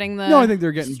they were getting the... No, I think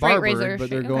they're getting barbered, razor but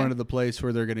they're going to the place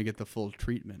where they're going to get the full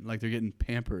treatment. Like they're getting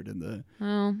pampered in the...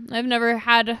 Oh, I've never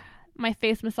had my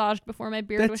face massaged before my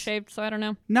beard was shaved, so I don't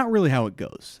know. Not really how it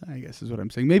goes, I guess is what I'm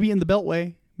saying. Maybe in the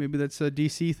Beltway. Maybe that's a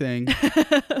DC thing.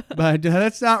 But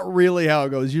that's not really how it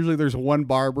goes. Usually there's one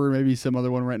barber, maybe some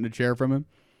other one renting a chair from him.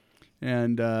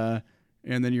 And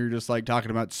then you're just like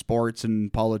talking about sports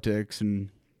and politics and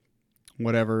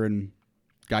whatever and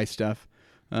guy stuff.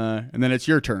 And then it's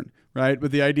your turn, right?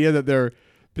 But the idea that they're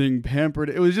being pampered,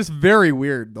 it was just very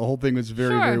weird. The whole thing was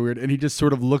very, very weird. And he just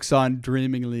sort of looks on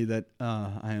dreamingly that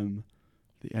I am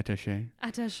the attaché.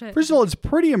 First of all, it's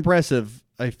pretty impressive,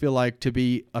 I feel like, to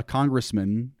be a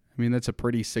congressman. I mean, that's a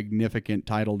pretty significant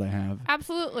title to have.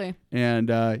 Absolutely.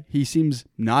 And he seems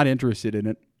not interested in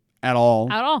it at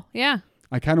all. At all, yeah.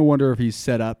 I kind of wonder if he's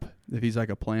set up, if he's like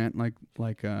a plant,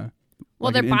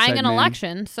 well, they're buying an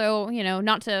election, so,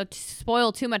 not to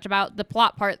spoil too much about the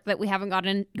plot part that we haven't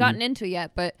gotten into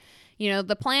yet, but,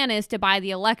 the plan is to buy the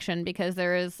election because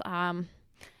there is, I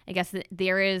guess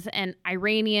there is an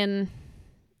Iranian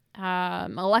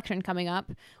election coming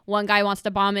up. One guy wants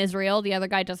to bomb Israel, the other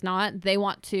guy does not. They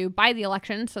want to buy the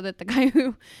election so that the guy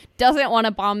who doesn't want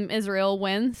to bomb Israel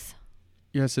wins.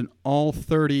 Yes, and all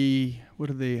 30,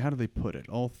 how do they put it?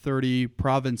 All 30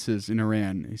 provinces in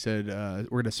Iran. He said,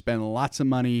 we're going to spend lots of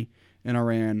money in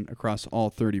Iran across all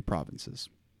 30 provinces.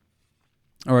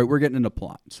 All right, we're getting into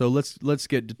plot. So let's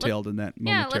get detailed in that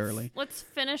momentarily. Yeah, let's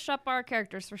finish up our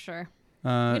characters for sure. We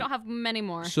don't have many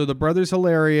more. So the brother's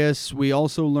hilarious. We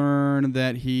also learn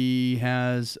that he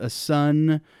has a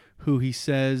son who he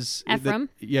says... Ephraim?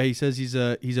 He says he's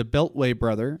a Beltway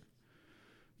brother.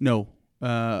 No.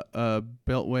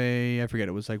 Beltway, I forget.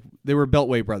 It was like they were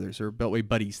Beltway brothers or Beltway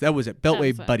buddies. That was it.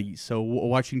 Beltway buddies. So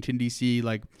Washington D.C.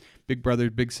 like Big Brothers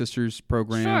Big Sisters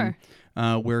program,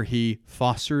 where he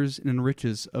fosters and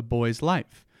enriches a boy's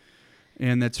life,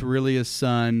 and that's really his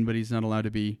son, but he's not allowed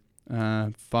to be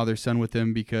father-son with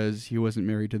him because he wasn't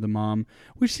married to the mom,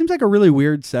 which seems like a really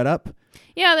weird setup.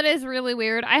 Yeah, that is really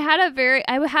weird. I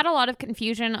had a lot of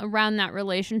confusion around that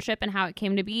relationship and how it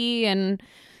came to be, and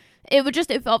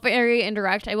it felt very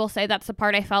indirect. I will say that's the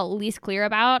part I felt least clear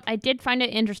about. I did find it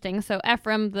interesting. So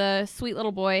Ephraim, the sweet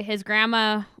little boy, his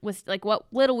grandma was like, what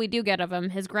little we do get of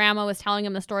him, his grandma was telling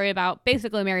him the story about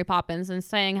basically Mary Poppins and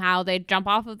saying how they jump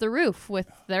off of the roof with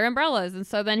their umbrellas. And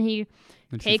so then he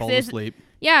takes falls asleep.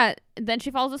 Yeah, then she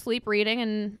falls asleep reading,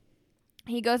 and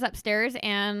he goes upstairs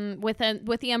and with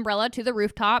the umbrella to the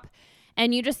rooftop,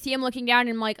 and you just see him looking down,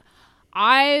 and I'm like,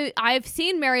 I've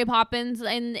seen Mary Poppins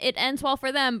and it ends well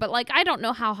for them, but like I don't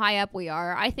know how high up we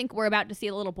are. I think we're about to see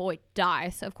a little boy die.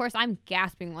 So of course I'm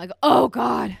gasping like, oh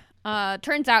God.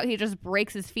 Turns out he just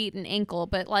breaks his feet and ankle,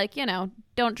 but like,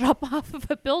 don't jump off of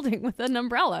a building with an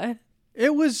umbrella.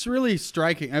 It was really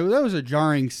striking. That was a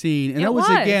jarring scene. And It that was,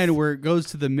 was. again, where it goes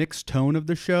to the mixed tone of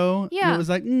the show. Yeah. And it was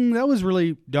like, that was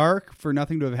really dark for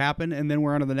nothing to have happened. And then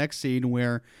we're on to the next scene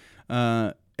where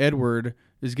Edward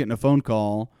is getting a phone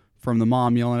call from the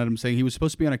mom yelling at him saying he was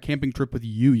supposed to be on a camping trip with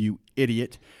you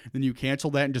idiot. Then you cancel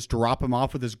that and just drop him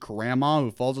off with his grandma who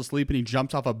falls asleep and he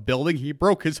jumps off a building. He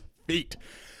broke his feet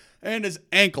and his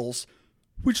ankles,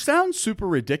 which sounds super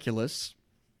ridiculous.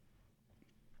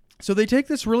 So they take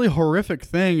this really horrific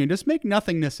thing and just make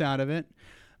nothingness out of it.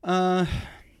 I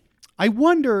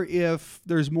wonder if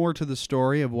there's more to the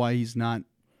story of why he's not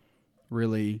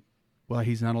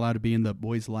allowed to be in the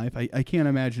boy's life. I can't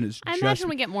imagine it's I imagine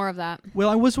we get more of that. Well,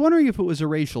 I was wondering if it was a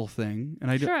racial thing,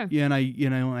 and Sure.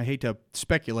 I hate to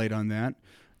speculate on that.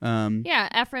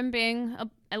 Yeah, Ephraim being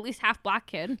at least half black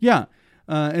kid. Yeah,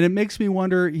 and it makes me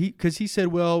wonder because he said,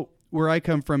 well, where I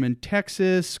come from in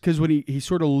Texas, because when he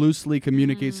sort of loosely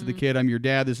communicates to the kid, I'm your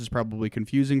dad, this is probably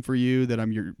confusing for you, that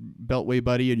I'm your Beltway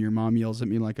buddy, and your mom yells at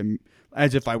me like I'm,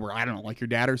 as if I were, I don't know, like your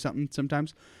dad or something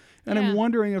sometimes. And Yeah. I'm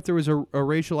wondering if there was a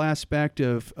racial aspect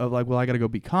of like, well, I got to go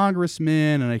be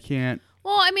congressman, and I can't.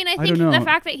 Well, I mean, I I think don't know. the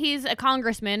fact that he's a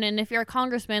congressman, and if you're a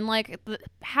congressman, like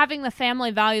having the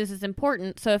family values is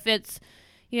important. So if it's,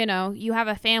 you have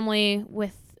a family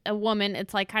with a woman,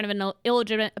 it's like kind of an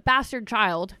illegitimate bastard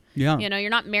child. Yeah. You're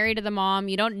not married to the mom.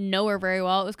 You don't know her very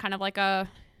well. It was kind of like a,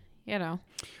 Well,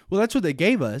 that's what they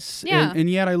gave us. Yeah. And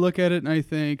yet I look at it and I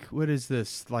think, what is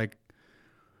this? Like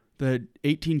the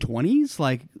 1820s?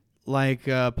 Like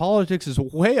politics is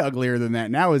way uglier than that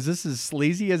now. Is this as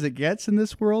sleazy as it gets in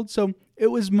this world? So it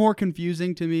was more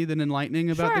confusing to me than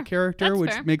enlightening about Sure, the character, that's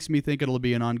which fair. makes me think it'll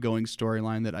be an ongoing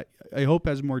storyline that I hope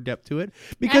has more depth to it,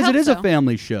 because hope it is a so.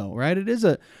 family show, right?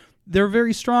 They're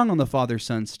very strong on the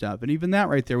father-son stuff. And even that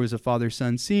right there was a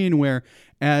father-son scene where,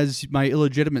 as my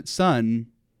illegitimate son,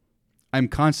 I'm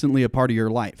constantly a part of your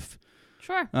life.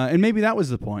 sure. And maybe that was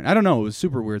the point. I don't know. It was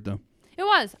super weird, though. It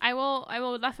was. I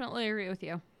will definitely agree with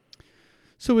you.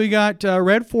 So we got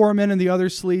Red Foreman and the other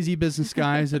sleazy business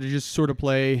guys that just sort of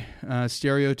play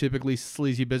stereotypically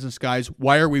sleazy business guys.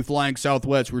 Why are we flying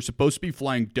Southwest? We're supposed to be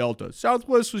flying Delta.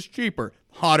 Southwest was cheaper.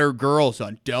 Hotter girls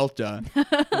on Delta.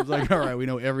 I was like, all right, we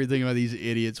know everything about these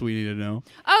idiots we need to know.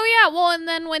 Oh, yeah. Well, and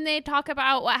then when they talk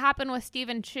about what happened with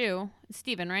Stephen,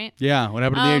 right? Yeah, what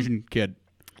happened to the Asian kid?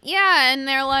 Yeah, and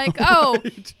they're like, oh,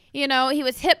 Right. he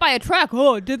was hit by a truck.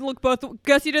 Oh, it didn't look both.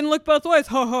 Guess he didn't look both ways.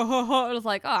 Ha ha ha ha. It was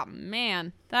like, oh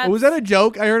man, that's. Was that a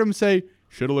joke? I heard him say,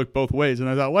 should have looked both ways. And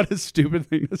I thought, what a stupid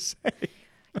thing to say.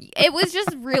 It was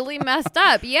just really messed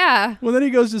up. Yeah. Well, then he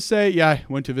goes to say, yeah, I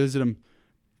went to visit him.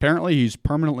 Apparently, he's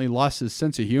permanently lost his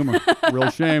sense of humor.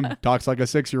 Real shame. Talks like a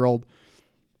 6-year-old.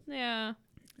 Yeah.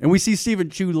 And we see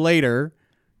Stephen Chu later,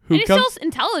 who And he's comes. still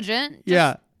intelligent. Just-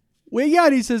 Yeah. Well, yeah,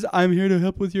 and he says, I'm here to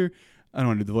help with your. I don't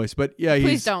want to do the voice, but yeah,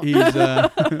 Please don't. He's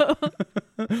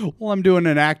well, I'm doing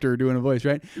an actor doing a voice,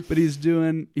 right? But he's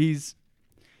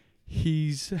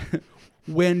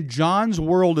when John's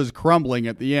world is crumbling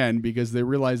at the end because they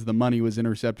realize the money was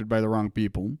intercepted by the wrong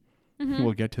people. Mm-hmm.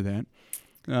 We'll get to that.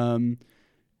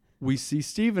 We see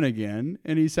Stephen again,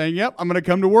 and he's saying, yep, I'm going to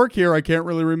come to work here. I can't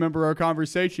really remember our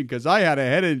conversation because I had a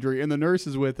head injury. And the nurse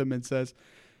is with him and says,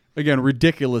 again,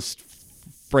 ridiculous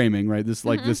framing, right? This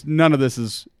none of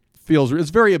this feels, it's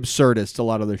very absurdist, a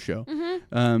lot of the show.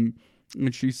 And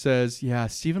she says, yeah,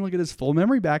 Stephen will get his full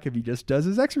memory back if he just does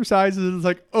his exercises. And it's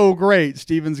like, oh, great.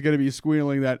 Stephen's going to be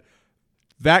squealing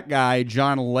that guy,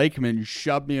 John Lakeman,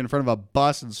 shoved me in front of a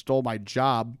bus and stole my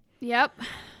job. Yep.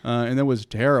 And then was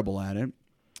terrible at it.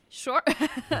 Sure.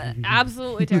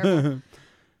 Absolutely terrible.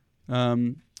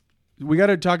 We got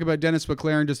to talk about Dennis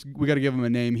McLaren. We got to give him a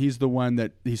name. He's the one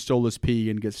that he stole his pee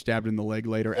and gets stabbed in the leg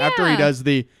later. Yeah. After he does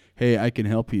hey, I can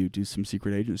help you do some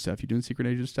secret agent stuff. You doing secret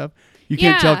agent stuff? You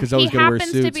can't tell because I was going to wear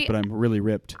suits, but I'm really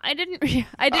ripped. I didn't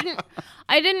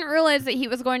realize that he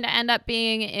was going to end up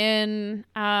being in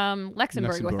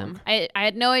Luxembourg with him. I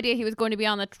had no idea he was going to be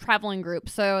on the traveling group.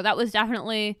 So that was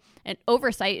definitely an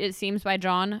oversight, it seems, by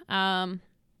John.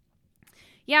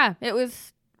 Yeah, it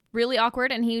was really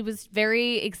awkward, and he was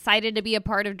very excited to be a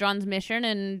part of John's mission,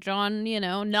 and John,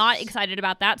 not excited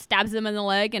about that, stabs him in the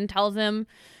leg and tells him,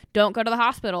 don't go to the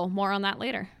hospital. More on that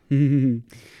later. And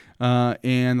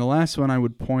the last one I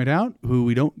would point out, who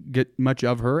we don't get much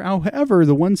of her. However,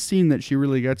 the one scene that she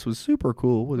really gets was super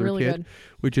cool with her kid,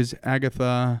 which is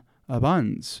Agatha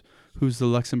Abans, who's the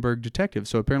Luxembourg detective.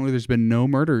 So apparently there's been no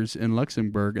murders in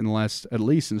Luxembourg in the last, at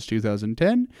least since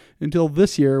 2010, until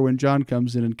this year when John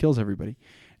comes in and kills everybody.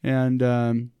 And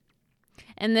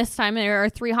this time there are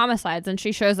 3 homicides, and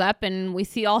she shows up, and we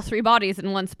see all 3 bodies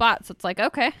in one spot. So it's like,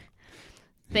 okay,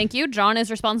 thank you. John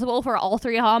is responsible for all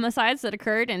 3 homicides that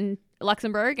occurred in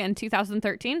Luxembourg in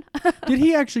 2013. Did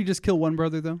he actually just kill one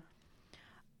brother, though?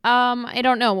 I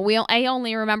don't know. I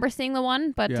only remember seeing the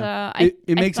one, but yeah.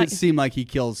 It makes it seem like he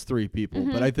kills 3 people,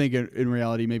 but I think in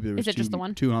reality maybe there was just the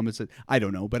one? 2 homicides. I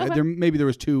don't know, but maybe there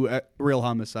was 2 real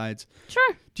homicides.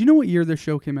 Sure. Do you know what year this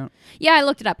show came out? Yeah, I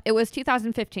looked it up. It was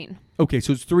 2015. Okay,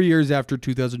 so it's 3 years after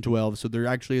 2012, so there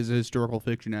actually is a historical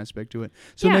fiction aspect to it.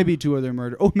 So maybe 2 other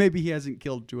murder. Oh, maybe he hasn't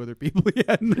killed 2 other people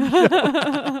yet in the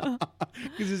show.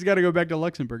 Because he's got to go back to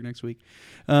Luxembourg next week.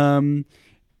 So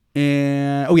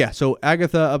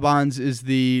Agatha Abans is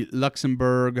the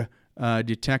Luxembourg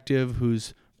detective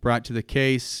who's brought to the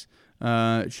case.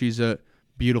 She's a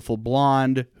beautiful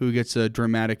blonde who gets a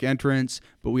dramatic entrance,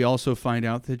 but we also find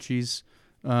out that she's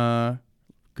a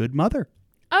good mother.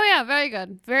 Oh yeah, very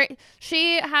good.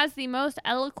 She has the most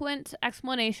eloquent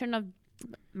explanation of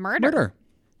murder.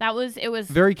 It was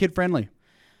very kid friendly.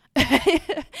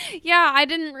 Yeah, I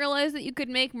didn't realize that you could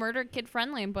make murder kid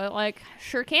friendly, but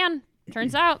sure can.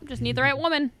 Turns out, just need the right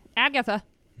woman. Agatha.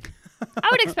 I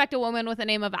would expect a woman with the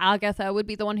name of Agatha would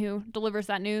be the one who delivers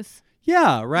that news.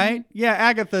 Yeah, right? Mm-hmm. Yeah,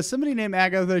 Agatha. Somebody named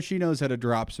Agatha, she knows how to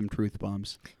drop some truth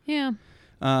bombs. Yeah.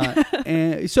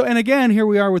 And again, here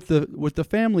we are with the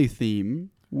family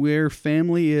theme, where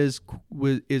family is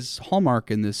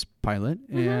hallmark in this pilot,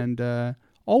 and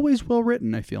always well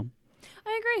written, I feel.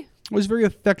 I agree. It was very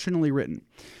affectionately written.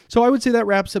 So I would say that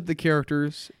wraps up the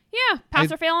characters. Yeah, pass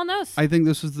or fail on those. I think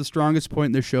this was the strongest point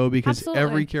in the show because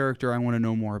every character I want to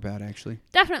know more about, actually.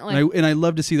 Definitely. And I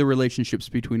love to see the relationships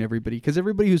between everybody because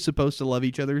everybody who's supposed to love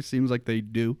each other seems like they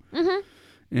do.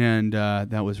 Mm-hmm. And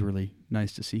that was really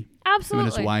nice to see. Absolutely. Him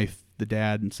and his wife, the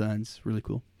dad and sons. Really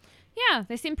cool. Yeah,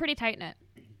 they seem pretty tight-knit.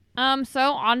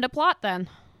 So on to plot then.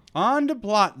 Why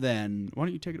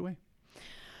don't you take it away?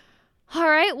 All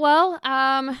right. Well,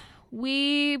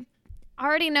 we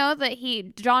already know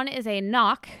that John is a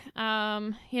knock,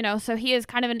 so he is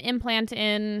kind of an implant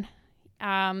in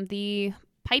the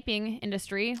piping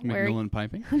industry. McMillan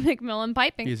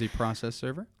Piping. He is a process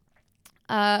server?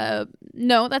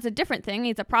 No, that's a different thing.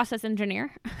 He's a process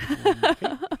engineer.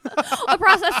 Okay. A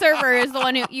process server is the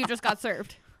one who you just got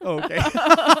served. Oh, okay.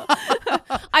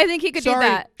 I think he could do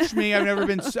that. Shmi,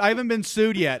 I haven't been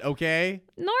sued yet, okay?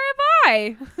 Nor have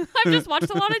I. I've just watched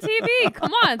a lot of TV.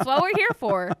 Come on, it's what we're here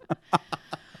for.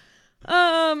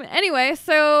 Anyway,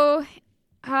 so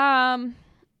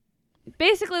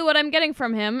basically what I'm getting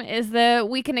from him is that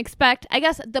we can expect, I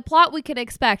guess the plot we could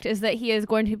expect is that he is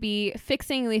going to be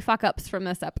fixing the fuck-ups from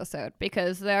this episode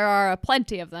because there are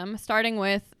plenty of them, starting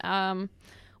with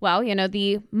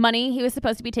the money he was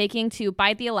supposed to be taking to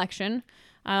buy the election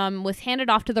was handed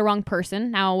off to the wrong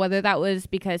person. Now, whether that was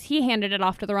because he handed it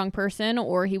off to the wrong person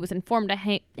or he was informed to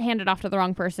hand it off to the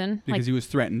wrong person. Because he was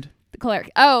threatened. The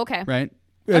cleric. Oh, okay. Right?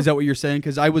 Is that what you're saying?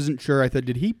 Because I wasn't sure. I thought,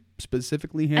 did he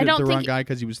specifically hand it to the wrong guy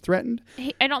because he was threatened?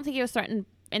 I don't think he was threatened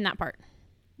in that part.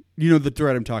 You know the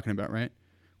threat I'm talking about, right?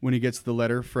 When he gets the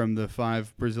letter from the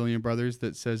 5 Brazilian brothers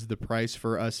that says the price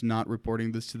for us not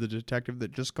reporting this to the detective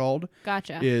that just called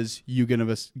is you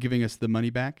giving us the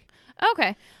money back.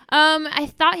 Okay.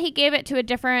 I thought he gave it to a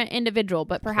different individual,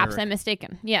 but perhaps I'm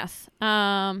mistaken. Yes.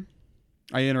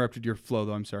 I interrupted your flow,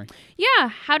 though. I'm sorry. Yeah.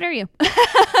 How dare you?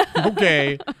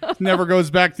 Okay. Never goes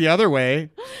back the other way.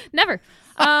 Never.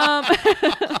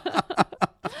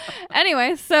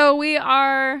 Anyway, so we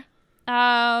are...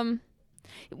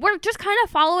 we're just kind of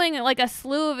following a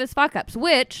slew of his fuck-ups,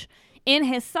 which in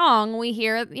his song we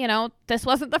hear, this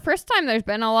wasn't the first time there's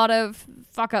been a lot of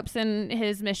fuck-ups in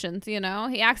his missions, He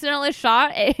accidentally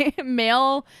shot a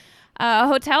male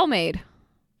hotel maid,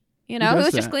 You know, Who who does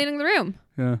was just that? cleaning the room.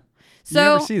 Yeah. So you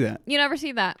never see that. You never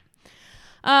see that.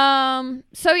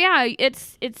 So yeah,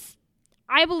 it's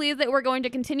I believe that we're going to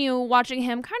continue watching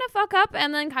him kind of fuck up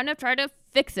and then kind of try to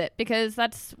fix it, because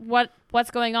that's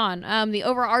what's going on. The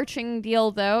overarching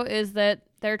deal, though, is that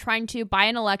they're trying to buy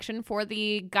an election for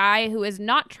the guy who is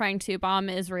not trying to bomb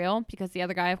Israel, because the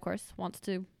other guy, of course, wants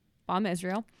to bomb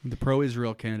Israel. The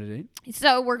pro-Israel candidate.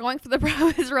 So we're going for the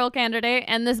pro-Israel candidate,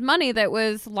 and this money that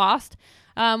was lost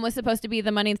was supposed to be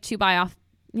the money to buy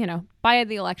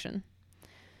the election.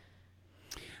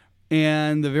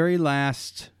 And the very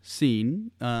last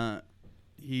scene,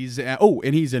 he's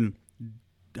in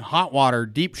hot water,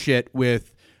 deep shit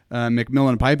with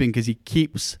McMillan Piping, because he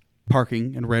keeps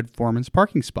parking in Red Foreman's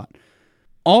parking spot.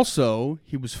 Also,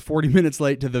 he was 40 minutes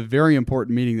late to the very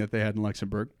important meeting that they had in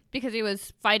Luxembourg. Because he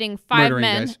was fighting five Murdering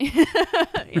men.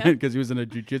 Because he was in a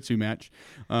jiu-jitsu match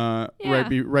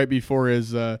right before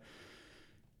his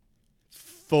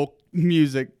folk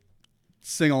music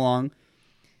sing-along.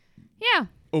 Yeah.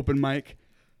 Open mic.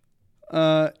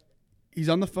 He's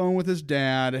on the phone with his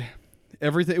dad.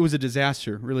 Everything, it was a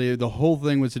disaster. Really, the whole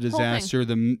thing was a disaster.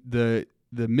 The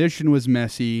mission was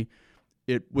messy.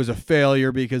 It was a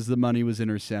failure because the money was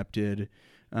intercepted.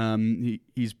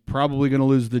 He's probably going to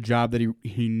lose the job that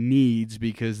he needs,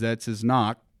 because that's his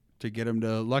knock to get him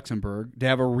to Luxembourg, to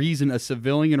have a reason, a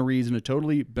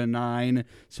totally benign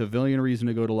civilian reason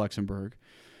to go to Luxembourg.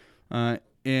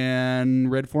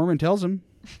 And Red Foreman tells him,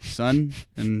 son,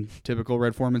 in typical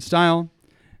Red Foreman style,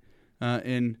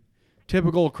 in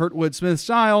typical Kurtwood Smith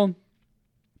style,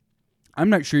 I'm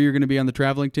not sure you're going to be on the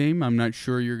traveling team. I'm not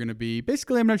sure you're going to be...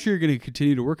 Basically, I'm not sure you're going to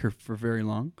continue to work here for very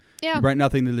long. Yeah. You brought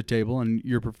nothing to the table, and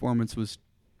your performance was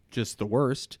just the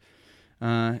worst.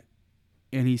 And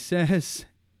he says,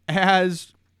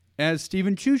 as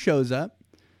Stephen Chu shows up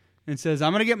and says,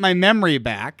 I'm going to get my memory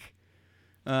back,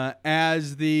 and I'm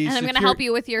going to help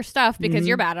you with your stuff because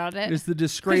you're bad at it. Is the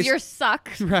disgrace... Because you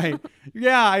suck. Right.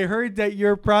 Yeah, I heard that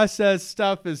your process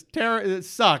stuff is it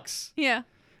sucks. Yeah.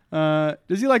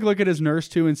 Does he look at his nurse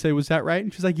too and say, was that right?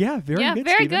 And she's like, yeah, very good,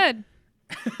 very Steven.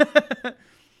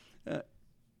 good.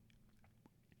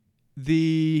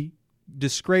 The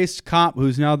disgraced cop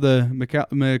who's now the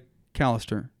McMillan.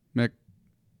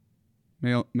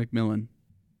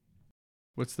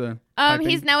 What's the typing?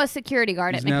 He's now a security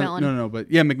guard at McMillan. No,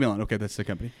 but yeah, McMillan. Okay, that's the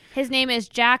company. His name is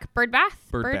Jack Birdbath.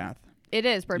 Birdbath. It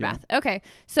is Birdbath. Yeah. Okay.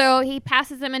 So he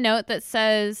passes him a note that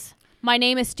says, my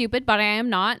name is stupid, but I am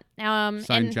not.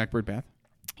 Signed Jack Birdbath.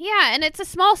 Yeah, and it's a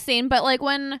small scene, but like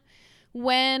when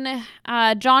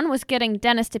John was getting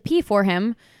Dennis to pee for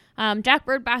him, Jack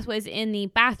Birdbath was in the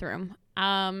bathroom.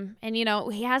 And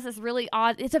he has this really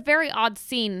it's a very odd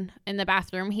scene in the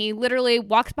bathroom. He literally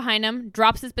walks behind him,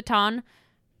 drops his baton,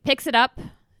 picks it up,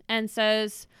 and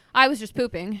says, I was just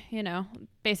pooping,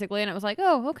 basically. And it was like,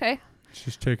 oh, okay. He's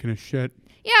just taking a shit.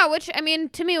 Yeah, which,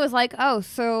 to me was like, oh,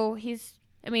 so he's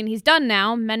done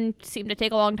now. Men seem to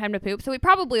take a long time to poop, so he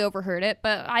probably overheard it,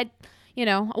 but I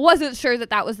wasn't sure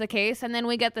that was the case. And then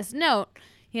we get this note,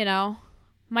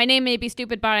 my name may be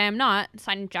stupid, but I am not,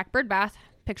 signed Jack Birdbath,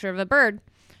 picture of a bird.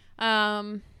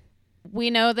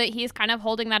 We know that he's kind of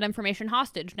holding that information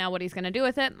hostage. Now what he's going to do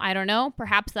with it, I don't know.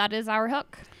 Perhaps that is our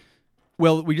hook.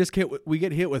 Well, we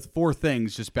get hit with four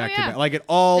things just back to back. Like it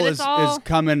all is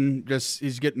coming, just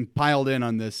he's getting piled in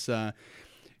on this.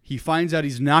 He finds out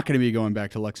he's not going to be going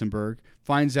back to Luxembourg.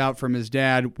 Finds out from his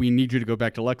dad, we need you to go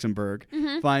back to Luxembourg.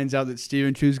 Mm-hmm. Finds out that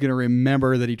Stephen Chu's going to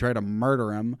remember that he tried to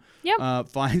murder him. Yep.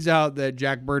 Finds out that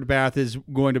Jack Birdbath is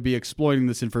going to be exploiting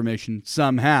this information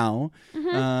somehow.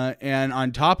 Mm-hmm. And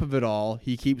on top of it all,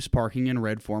 he keeps parking in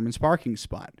Red Foreman's parking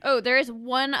spot. Oh, there is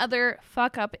one other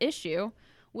fuck-up issue,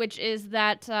 which is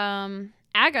that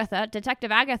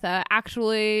Detective Agatha,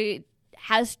 actually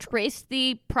has traced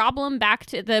the problem back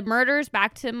to the murders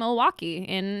back to Milwaukee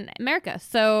in America.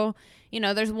 So,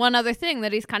 there's one other thing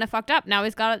that he's kind of fucked up. Now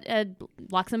he's got a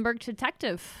Luxembourg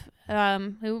detective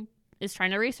who is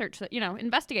trying to research,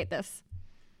 investigate this.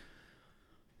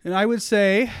 And I would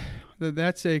say that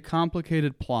that's a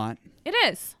complicated plot. It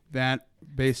is. That,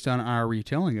 based on our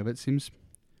retelling of it, seems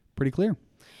pretty clear.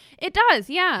 It does,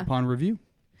 yeah. Upon review.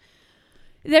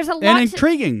 There's a lot. And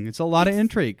intriguing. It's a lot of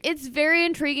intrigue. It's very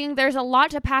intriguing. There's a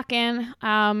lot to pack in.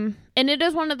 And it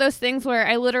is one of those things where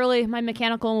my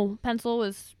mechanical pencil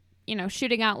was,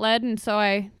 shooting out lead. And so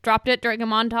I dropped it during a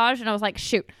montage and I was like,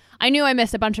 shoot, I knew I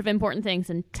missed a bunch of important things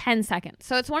in 10 seconds.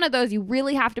 So it's one of those you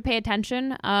really have to pay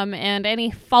attention. And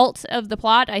any fault of the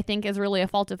plot, I think, is really a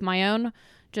fault of my own.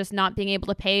 Just not being able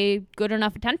to pay good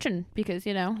enough attention because,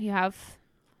 you have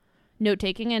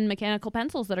note-taking and mechanical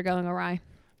pencils that are going awry.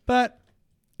 But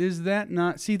is that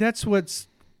not... See, that's what's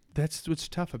that's what's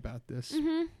tough about this.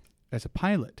 Mm-hmm. As a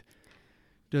pilot,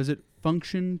 does it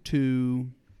function to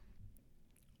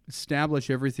establish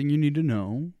everything you need to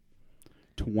know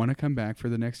to want to come back for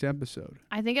the next episode?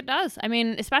 I think it does. I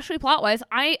mean, especially plot-wise.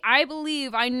 I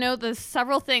believe I know the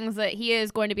several things that he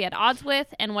is going to be at odds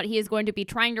with and what he is going to be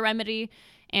trying to remedy.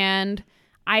 And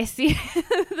I see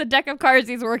the deck of cards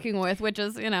he's working with, which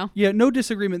is, Yeah, no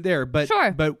disagreement there. But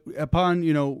Sure. But upon,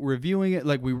 reviewing it,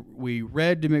 like we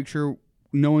read to make sure,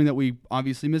 knowing that we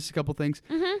obviously missed a couple things,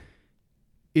 Mm-hmm.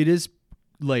 it is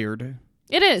layered.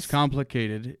 It is. It's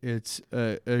complicated. It's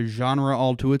a genre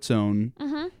all to its own.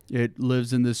 Mm-hmm. It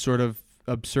lives in this sort of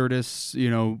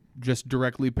absurdist, just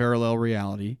directly parallel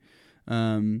reality.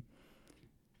 And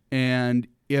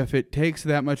if it takes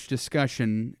that much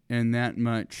discussion and that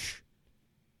much,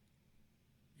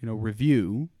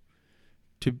 review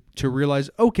to realize,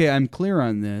 okay, I'm clear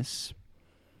on this,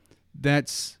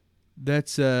 that's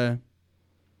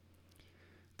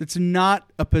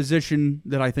not a position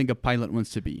that I think a pilot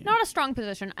wants to be in. Not a strong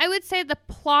position. I would say the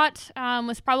plot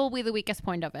was probably the weakest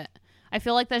point of it. I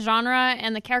feel like the genre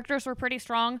and the characters were pretty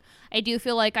strong. I do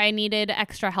feel like I needed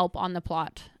extra help on the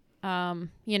plot. When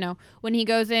he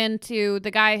goes into the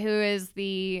guy who is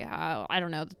the,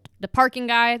 the parking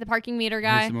guy, the parking meter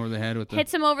guy. Hits him over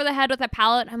the head with a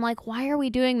pallet. I'm like, why are we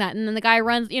doing that? And then the guy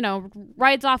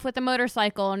rides off with a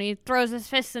motorcycle and he throws his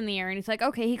fists in the air and he's like,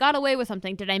 okay, he got away with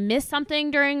something. Did I miss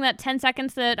something during that 10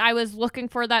 seconds that I was looking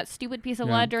for that stupid piece of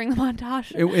lead during the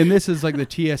montage? And this is like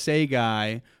the TSA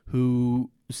guy who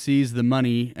sees the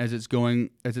money as it's coming,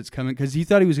 because he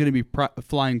thought he was going to be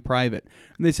flying private,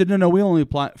 and they said no, we only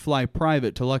fly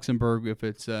private to Luxembourg if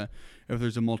it's if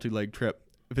there's a multi-leg trip.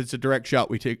 If it's a direct shot,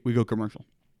 we go commercial.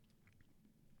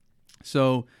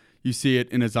 So you see it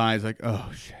in his eyes, like,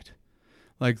 oh shit,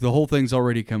 like the whole thing's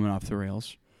already coming off the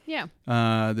rails. Yeah.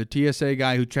 The TSA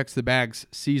guy who checks the bags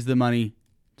sees the money,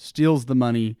 steals the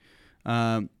money,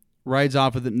 rides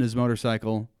off with it in his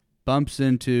motorcycle, bumps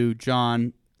into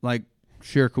John, like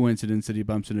sheer coincidence that he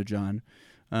bumps into John,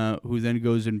 who then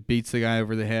goes and beats the guy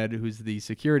over the head, who's the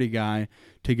security guy,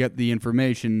 to get the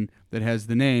information that has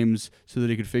the names so that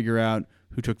he could figure out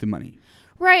who took the money.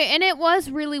 Right, and it was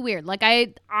really weird. Like,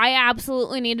 I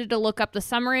absolutely needed to look up the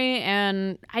summary,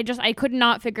 and I could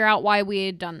not figure out why we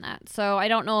had done that. So I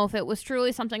don't know if it was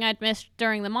truly something I'd missed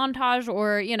during the montage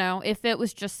or, if it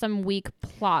was just some weak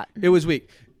plot. It was weak.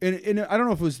 And I don't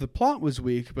know if it was the plot was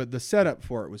weak, but the setup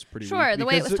for it was pretty weak. Sure, the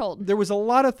way it was told. There was a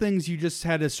lot of things you just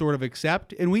had to sort of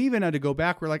accept, and we even had to go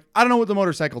back. We're like, I don't know what the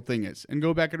motorcycle thing is, and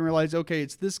go back and realize, okay,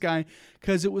 it's this guy,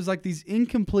 because it was like these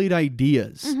incomplete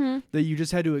ideas that you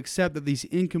just had to accept that these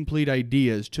incomplete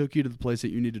ideas took you to the place that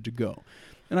you needed to go.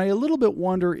 And I a little bit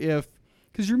wonder if,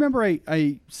 because you remember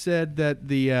I said that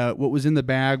the what was in the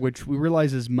bag, which we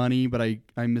realize is money, but I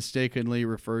mistakenly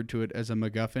referred to it as a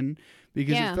MacGuffin,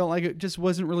 because it felt like it just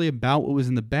wasn't really about what was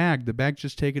in the bag. The bag's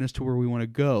just taking us to where we want to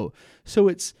go. So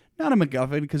it's not a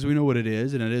MacGuffin because we know what it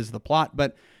is, and it is the plot,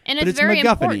 but it's very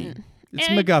MacGuffin-y. important. It's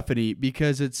MacGuffin-y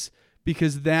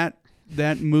because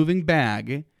that moving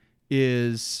bag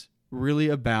is really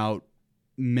about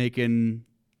making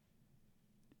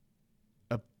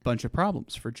a bunch of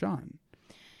problems for John.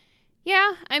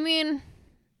 Yeah, I mean,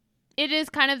 it is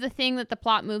kind of the thing that the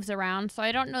plot moves around, so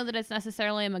I don't know that it's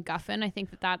necessarily a MacGuffin. I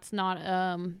think that's not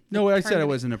No, I said it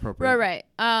wasn't appropriate. Right.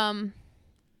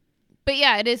 But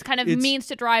yeah, it is kind of means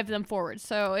to drive them forward.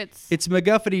 So it's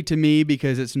MacGuffin-y to me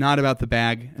because it's not about the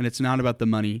bag and it's not about the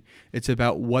money. It's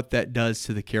about what that does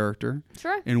to the character.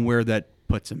 Sure. And where that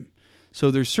puts him.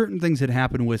 So there's certain things that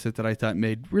happen with it that I thought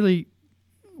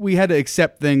we had to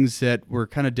accept things that were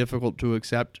kind of difficult to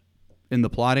accept in the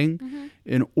plotting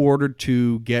in order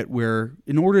to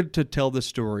tell the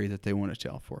story that they want to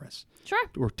tell for us. Sure.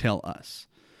 Or tell us.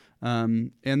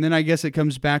 And then I guess it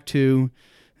comes back to,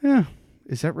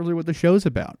 is that really what the show's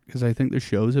about? Because I think the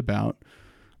show's about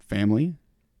family,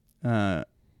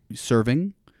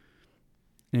 serving,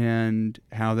 and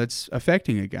how that's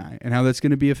affecting a guy and how that's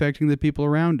going to be affecting the people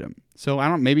around him.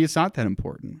 So maybe it's not that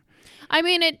important. I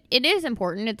mean, it is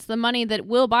important. It's the money that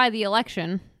will buy the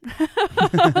election.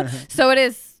 So it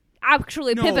is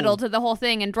actually pivotal to the whole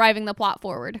thing and driving the plot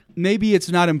forward. Maybe it's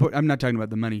not important. I'm not talking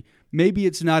about the money. Maybe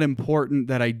it's not important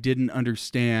that I didn't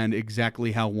understand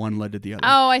exactly how one led to the other.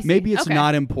 Oh, I see. Maybe it's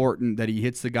not important that he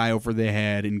hits the guy over the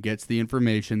head and gets the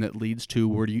information that leads to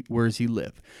where does he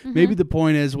live. Maybe the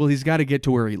point is, well, he's got to get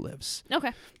to where he lives.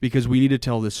 Okay. Because we need to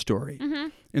tell this story.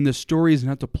 And the story is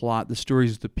not the plot. The story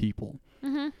is the people.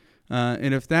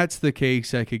 And if that's the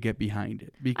case, I could get behind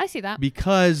it. I see that.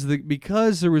 Because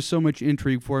there was so much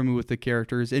intrigue for me with the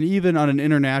characters, and even on an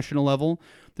international level,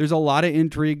 there's a lot of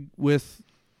intrigue with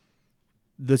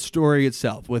the story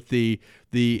itself with the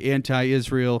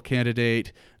anti-Israel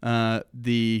candidate,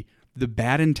 the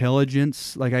bad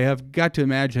intelligence. Like, I have got to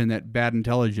imagine that bad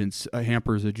intelligence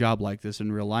hampers a job like this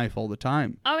in real life all the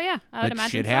time. Oh yeah, I would that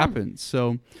imagine shit so. happens.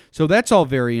 So that's all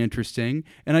very interesting.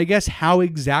 And I guess how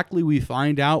exactly we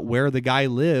find out where the guy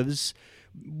lives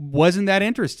wasn't that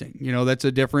interesting. You know, that's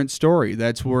a different story.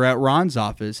 We're at Ron's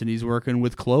office and he's working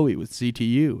with Chloe with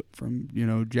CTU from, you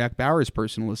know, Jack Bauer's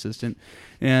personal assistant.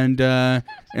 And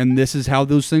this is how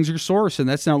those things are sourced. And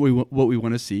that's not what we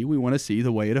want to see. We want to see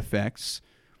the way it affects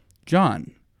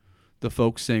John, the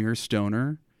folk singer,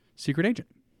 stoner, secret agent.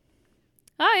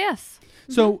 Oh, yes.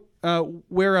 So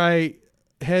where I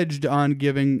hedged on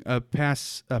giving a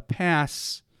pass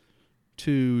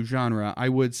to genre, I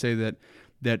would say that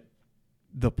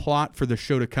the plot for the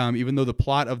show to come, even though the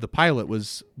plot of the pilot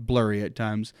was blurry at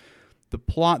times,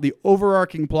 the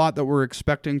overarching plot that we're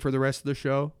expecting for the rest of the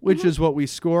show, which is what we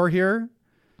score here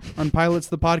on Pilots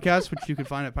the Podcast, which you can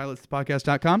find at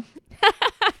pilotsthepodcast.com.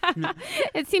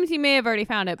 It seems you may have already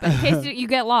found it, but in case you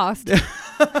get lost.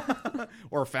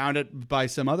 Or found it by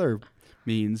some other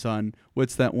means on,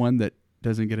 what's that one that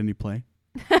doesn't get any play?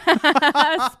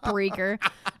 Spreaker.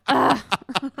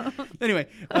 Anyway,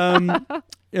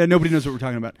 yeah, nobody knows what we're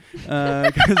talking about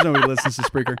because nobody listens to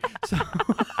Spreaker. So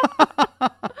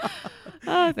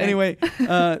anyway,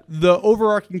 the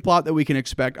overarching plot that we can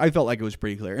expect, I felt like it was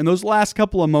pretty clear. And those last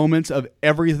couple of moments of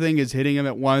everything is hitting him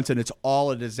at once and it's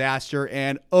all a disaster.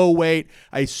 And, oh, wait,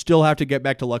 I still have to get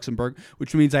back to Luxembourg,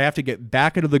 which means I have to get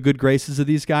back into the good graces of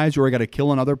these guys, or I got to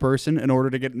kill another person in order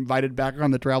to get invited back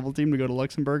on the travel team to go to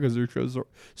Luxembourg because their show's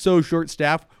so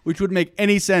short-staffed, which would make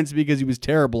any sense because he was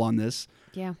terrible on this.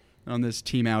 Yeah. On this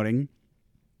team outing.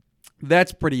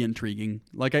 That's pretty intriguing.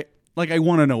 Like I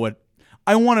want to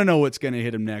know what's going to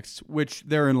hit him next, which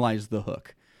therein lies the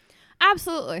hook.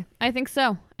 Absolutely. I think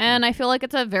so. And I feel like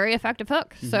it's a very effective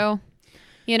hook. So,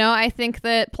 you know, I think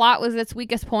that plot was its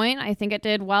weakest point. I think it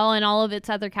did well in all of its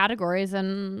other categories.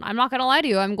 And I'm not going to lie to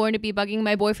you. I'm going to be bugging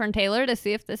my boyfriend Taylor to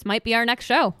see if this might be our next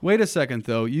show. Wait a second,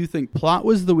 though. You think plot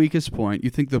was the weakest point.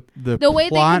 You think the way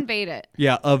plot, they conveyed it.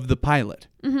 Yeah, of the pilot.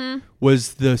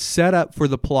 Was the setup for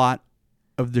the plot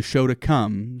of the show to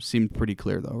come seemed pretty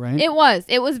clear, though, right? It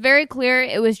was very clear.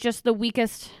 It was just the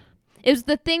weakest. It was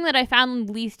the thing that I found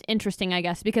least interesting, I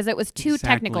guess, because it was too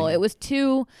technical. It was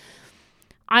too,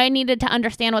 I needed to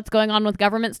understand what's going on with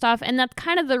government stuff. And that's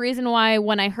kind of the reason why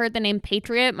when I heard the name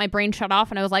Patriot, my brain shut off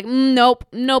and I was like, nope,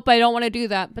 I don't want to do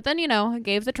that. But then, you know, I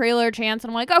gave the trailer a chance and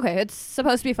I'm like, okay, it's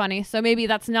supposed to be funny. So maybe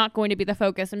that's not going to be the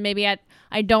focus. And maybe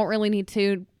I don't really need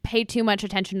to pay too much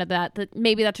attention to that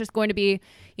maybe that's just going to be,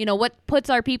 you know, what puts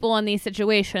our people in these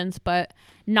situations, but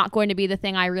not going to be the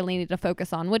thing I really need to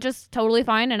focus on, which is totally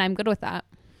fine, and I'm good with that.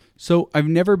 So I've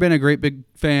never been a great big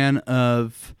fan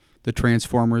of the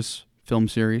Transformers film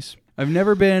series. I've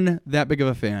never been that big of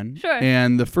a fan. Sure.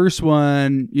 And the first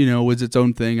one, you know, was its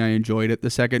own thing. I enjoyed it. The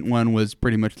second one was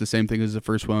pretty much the same thing as the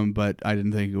first one, but I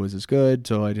didn't think it was as good,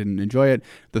 so I didn't enjoy it.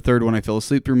 The third one I fell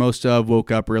asleep through most of,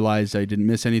 woke up, realized I didn't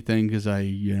miss anything because it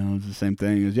was the same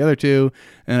thing as the other two,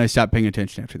 and I stopped paying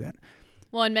attention after that.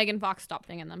 Well, and Megan Fox stopped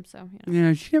singing them, so, you know.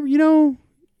 Yeah, she never,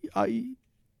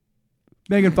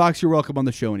 Megan Fox, you're welcome on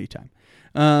the show anytime.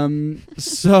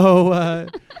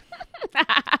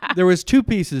 There was two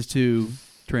pieces to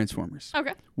Transformers.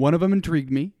 Okay. One of them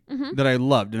intrigued me that I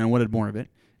loved and I wanted more of it,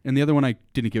 and the other one I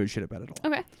didn't give a shit about at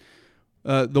all. Okay.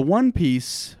 The one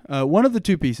piece, one of the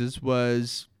two pieces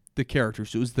was the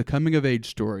characters. It was the coming of age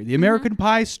story, the American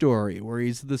Pie story, where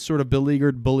he's the sort of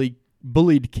beleaguered,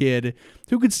 bullied kid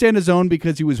who could stand his own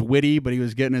because he was witty, but he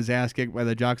was getting his ass kicked by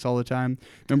the jocks all the time.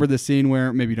 Remember the scene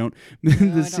where, maybe you don't,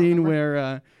 the scene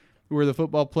where the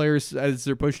football players, as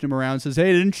they're pushing him around, says,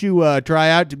 "Hey, didn't you try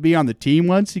out to be on the team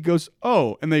once?" He goes,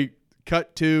 "Oh," and they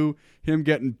cut to him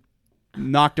getting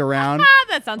knocked around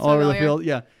That sounds all familiar. over the field.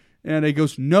 Yeah. And he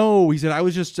goes, "No," he said, "I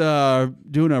was just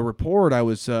doing a report. I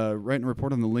was writing a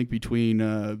report on the link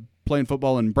between playing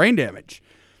football and brain damage."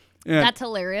 And that's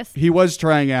hilarious. he was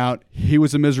trying out. He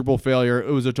was a miserable failure.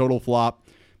 It was a total flop.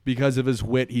 Because of his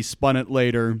wit, he spun it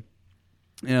later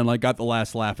and got the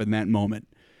last laugh in that moment.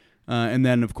 And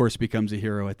then, of course, becomes a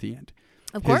hero at the end.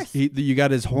 Of course. You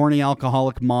got his horny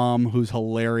alcoholic mom, who's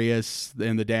hilarious,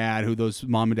 and the dad, who those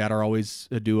mom and dad are always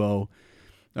a duo.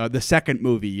 The second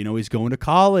movie, he's going to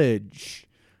college.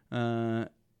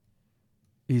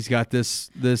 He's got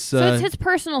this. So it's his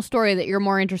personal story that you're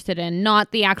more interested in,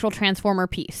 not the actual Transformer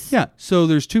piece. Yeah. So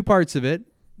there's two parts of it: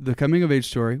 the coming of age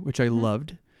story, which I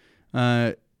loved,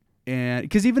 and And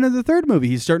because even in the third movie,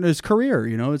 he's starting his career.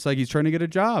 You know, it's like he's trying to get a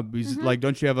job. He's like,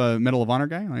 "Don't you have a Medal of Honor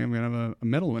guy? Like, I'm gonna have a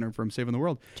medal winner from saving the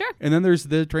world." Sure. And then there's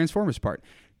the Transformers part.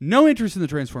 No interest in the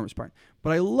Transformers part,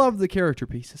 but I love the character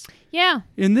pieces. Yeah.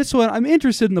 In this one, I'm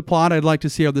interested in the plot. I'd like to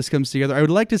see how this comes together. I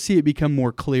would like to see it become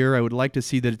more clear. I would like to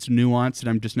see that it's nuanced, and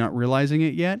I'm just not realizing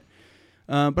it yet.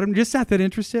 But I'm just not that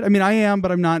interested. I mean, I am,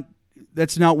 but I'm not.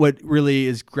 That's not what really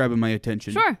is grabbing my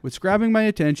attention. Sure. What's grabbing my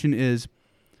attention is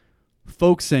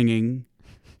folk singing,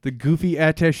 the goofy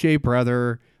attaché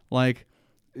brother, like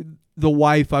the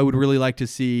wife. I would really like to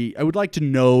see. I would like to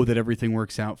know that everything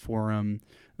works out for him.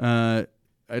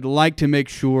 I'd like to make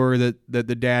sure that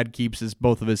the dad keeps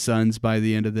both of his sons by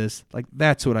the end of this. Like,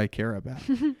 that's what I care about.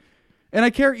 And I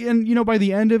care, and you know, by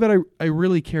the end of it, I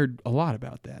really cared a lot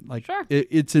about that. Like, sure.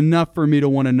 It's enough for me to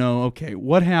want to know, okay,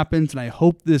 what happens? And I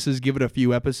hope this is give it a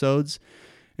few episodes,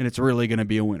 and it's really going to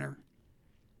be a winner.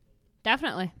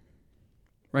 Definitely.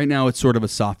 Right now, it's sort of a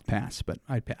soft pass, but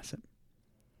I'd pass it.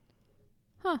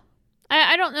 Huh.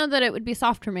 I don't know that it would be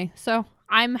soft for me, so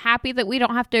I'm happy that we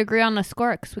don't have to agree on a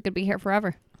score because we could be here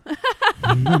forever.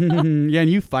 Yeah, and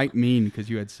you fight mean because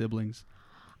you had siblings.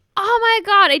 Oh my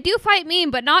God, I do fight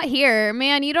mean, but not here.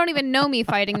 Man, you don't even know me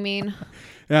fighting mean.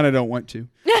 And I don't want to.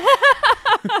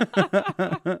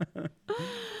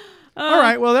 All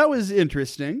right, well, that was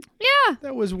interesting. Yeah.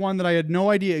 That was one that I had no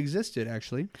idea existed,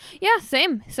 actually. Yeah,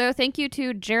 same. So thank you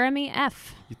to Jeremy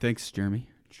F. Thanks, Jeremy.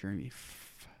 Jeremy F.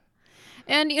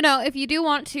 And, you know, if you do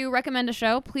want to recommend a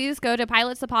show, please go to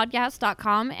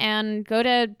pilotsthepodcast.com and go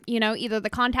to, you know, either the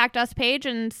Contact Us page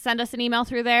and send us an email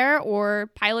through there,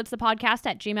 or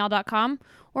pilotsthepodcast@gmail.com,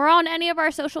 or on any of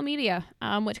our social media,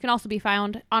 which can also be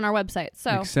found on our website.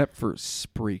 So Except for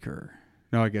Spreaker.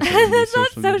 No, I guess that's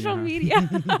not social media.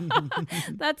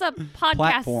 That's a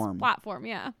podcast platform,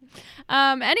 yeah.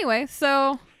 Anyway,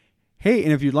 so... Hey,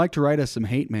 and if you'd like to write us some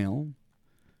hate mail,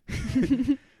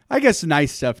 I guess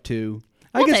nice stuff, too.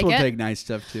 I guess we'll take nice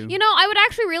stuff, too. You know, I would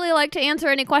actually really like to answer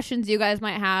any questions you guys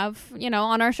might have, you know,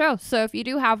 on our show. So if you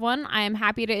do have one, I am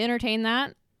happy to entertain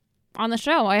that on the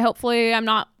show. Hopefully I'm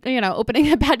not, you know, opening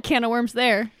a bad can of worms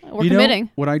there. We're committing.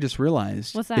 Know, what I just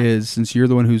realized What's that? Is since you're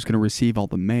the one who's going to receive all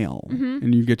the mail,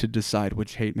 and you get to decide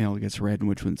which hate mail gets read and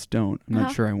which ones don't, I'm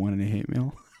not sure I want any hate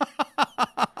mail.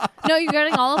 No, you're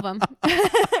getting all of them.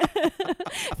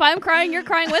 If I'm crying, you're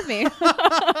crying with me.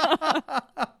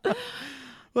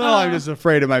 Well, I'm just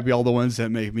afraid it might be all the ones that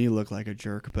make me look like a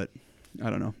jerk, but I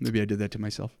don't know. Maybe I did that to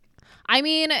myself. I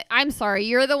mean, I'm sorry.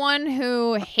 You're the one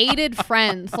who hated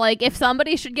Friends. Like, if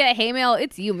somebody should get hate mail,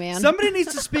 it's you, man. Somebody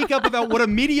needs to speak up about what a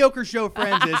mediocre show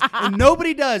Friends is, and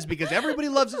nobody does because everybody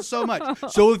loves it so much.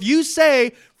 So if you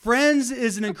say Friends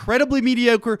is an incredibly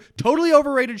mediocre, totally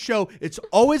overrated show, it's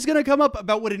always going to come up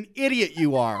about what an idiot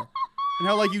you are and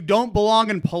how, like, you don't belong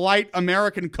in polite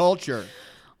American culture.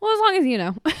 Well, as long as you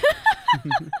know.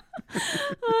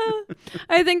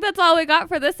 I think that's all we got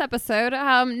for this episode.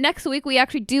 Next week, we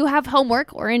actually do have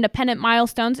homework or independent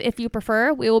milestones, if you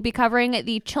prefer. We will be covering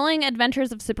the Chilling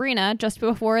Adventures of Sabrina just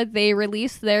before they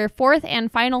release their 4th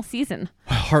and final season.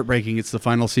 Heartbreaking. It's the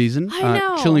final season. I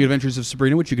know. Chilling Adventures of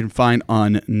Sabrina, which you can find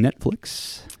on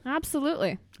Netflix.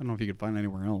 Absolutely. I don't know if you can find it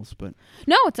anywhere else, but...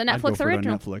 No, it's a Netflix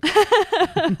original. I'd go for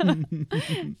it on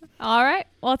Netflix. All right.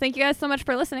 Well, thank you guys so much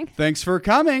for listening. Thanks for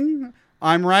coming.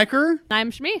 I'm Riker.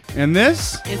 I'm Shmi. And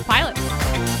this is Pilot.